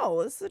still?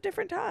 no, this is a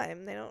different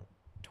time. They don't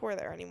tour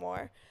there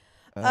anymore.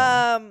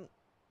 Oh.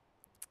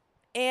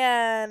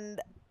 And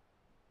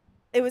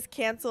it was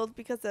canceled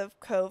because of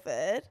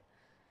COVID.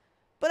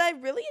 But I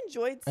really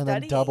enjoyed And studying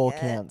then double it.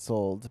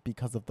 canceled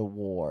because of the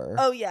war.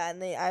 Oh yeah,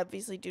 and they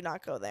obviously do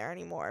not go there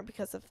anymore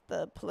because of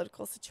the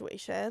political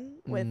situation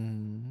with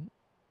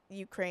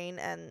Ukraine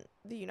and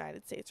the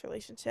United States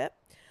relationship.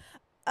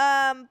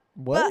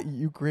 What?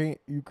 Ukraine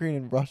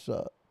and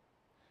Russia.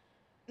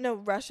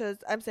 No,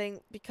 I'm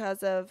saying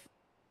because of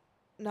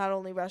not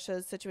only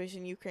Russia's situation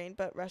in Ukraine,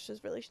 but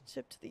Russia's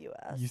relationship to the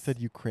U.S. You said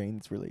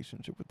Ukraine's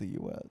relationship with the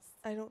U.S.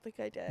 I don't think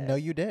I did. No,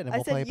 you did. And I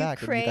we'll play said it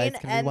back. Ukraine And you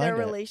guys can and their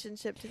rewind it.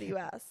 relationship to the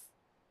U.S.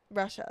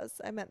 Russia's.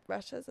 I meant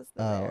Russia's as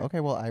the Oh, there. okay.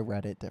 Well, I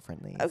read it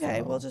differently. Okay,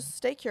 so. well, just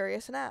stay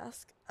curious and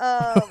ask.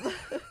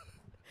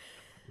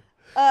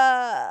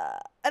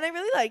 And I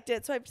really liked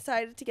it, so I've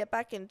decided to get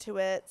back into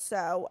it.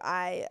 So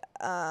I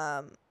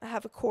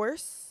have a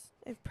course.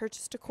 I've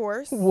purchased a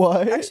course.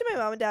 What? Actually, my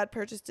mom and dad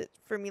purchased it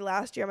for me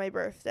last year on my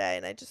birthday,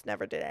 and I just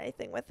never did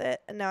anything with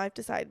it. And now I've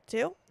decided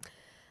to.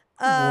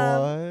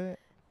 What?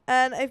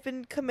 And I've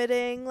been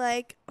committing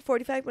like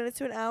 45 minutes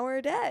to an hour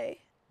a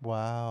day.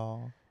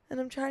 Wow. And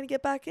I'm trying to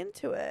get back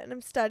into it. And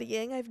I'm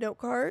studying. I have note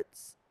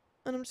cards.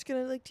 And I'm just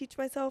going to like teach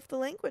myself the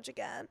language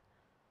again.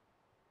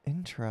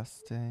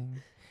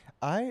 Interesting.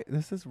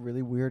 This is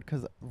really weird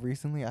because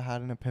recently I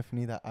had an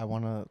epiphany that I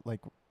want to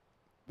like.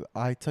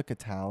 I took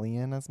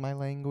Italian as my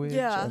language,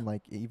 Yeah. and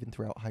like even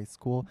throughout high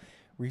school.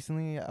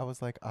 Recently, I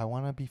was like, I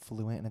want to be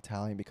fluent in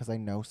Italian because I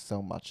know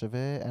so much of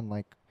it, and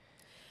like,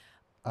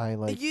 I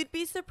like. You'd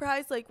be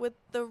surprised, like with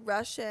the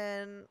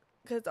Russian,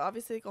 because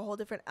obviously like a whole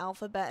different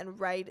alphabet and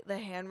the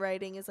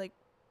handwriting is like.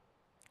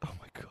 Oh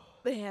my god.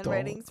 The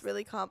handwriting's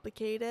really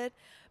complicated,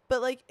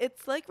 but like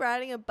it's like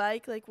riding a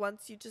bike. Like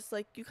once you just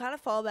like you kind of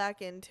fall back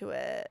into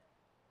it.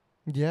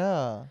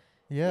 Yeah.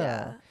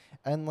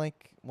 And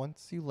like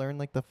once you learn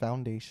like the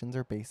foundations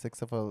or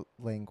basics of a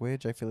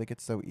language, I feel like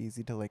it's so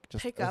easy to like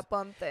just pick up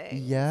on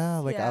things. Yeah,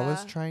 like I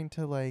was Yeah. trying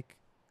to like.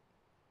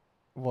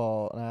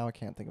 Well, now I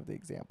can't think of the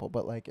example,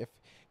 but like if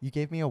you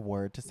gave me a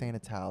word to say in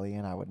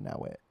Italian, I would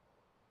know it.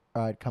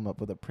 Or I'd come up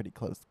with a pretty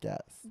close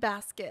guess.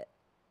 Basket.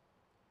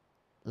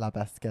 La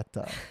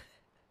baschetta.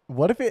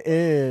 What if it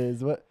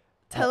is? What?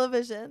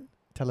 Television.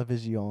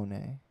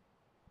 Televisione.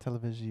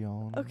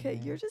 Televisione. Okay,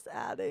 you're just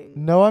adding.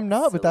 No, I'm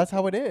not, but silly that's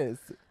how it is.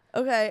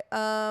 Okay,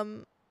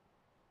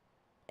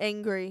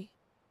 angry.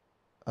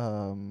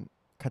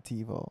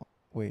 Cattivo.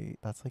 Wait,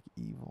 that's like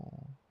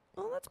evil.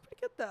 Oh, that's pretty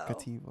good though.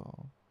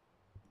 Cattivo.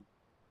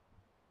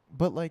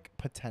 But like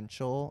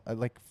potential,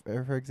 like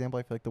for example,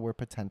 I feel like the word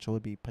potential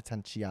would be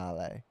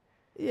potentiale.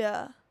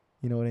 Yeah.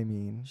 You know what I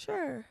mean?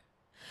 Sure.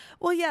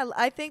 Well, yeah,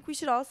 I think we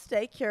should all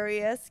stay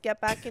curious,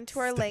 get back into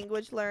our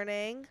language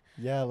learning.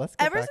 Yeah, let's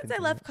get Ever back since I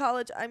into left it.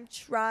 college, I'm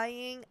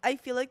trying. I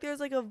feel like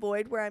there's like a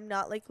void where I'm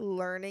not like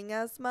learning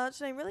as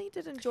much, and I really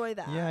did enjoy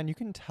that. Yeah, and you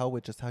can tell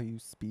with just how you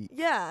speak.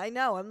 Yeah, I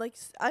know. I'm like,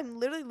 I'm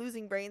literally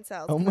losing brain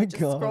cells. Oh 'cause my I just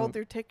scroll God.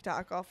 through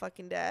TikTok all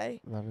fucking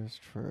day. That is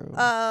true. So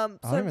I don't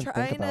I'm even think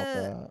trying about to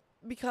that.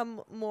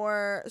 become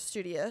more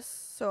studious.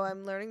 So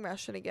I'm learning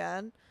Russian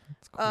again.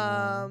 That's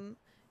cool.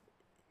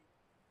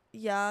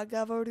 Я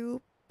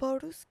говорю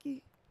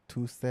по-русски.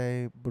 To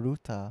say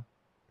bruta.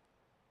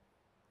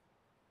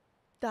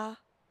 Da.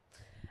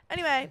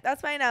 Anyway,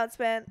 that's my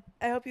announcement.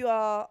 I hope you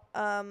all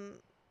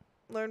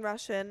learn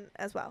Russian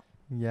as well.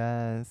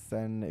 Yes,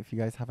 and if you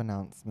guys have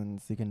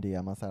announcements, you can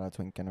DM us at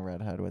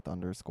atwinkandaredhead with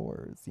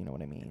underscores. You know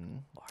what I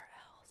mean? Or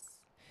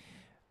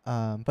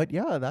else. But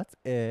yeah, that's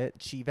it.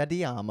 Ci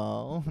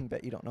vediamo.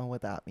 Bet you don't know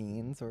what that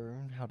means or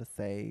how to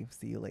say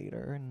see you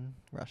later in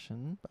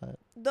Russian, but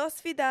До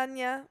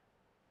свидания.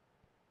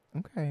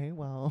 okay,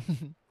 well.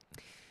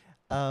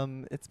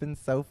 It's been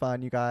so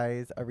fun, you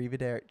guys.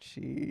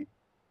 Arrivederci.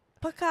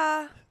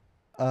 Пока.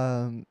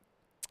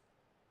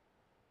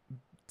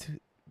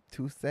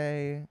 To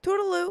say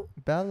Toodaloo.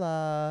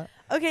 Bella.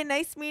 Okay,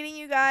 nice meeting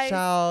you guys.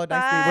 Ciao.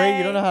 Nice meeting. Wait,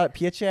 you don't know how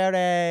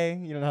piacere.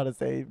 You don't know how to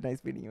say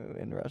nice meeting you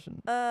in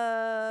Russian.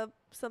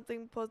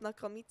 Something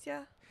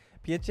poznakomitia.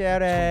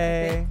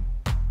 Piacere.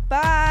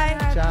 Bye.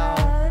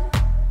 Ciao.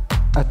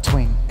 A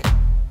twink.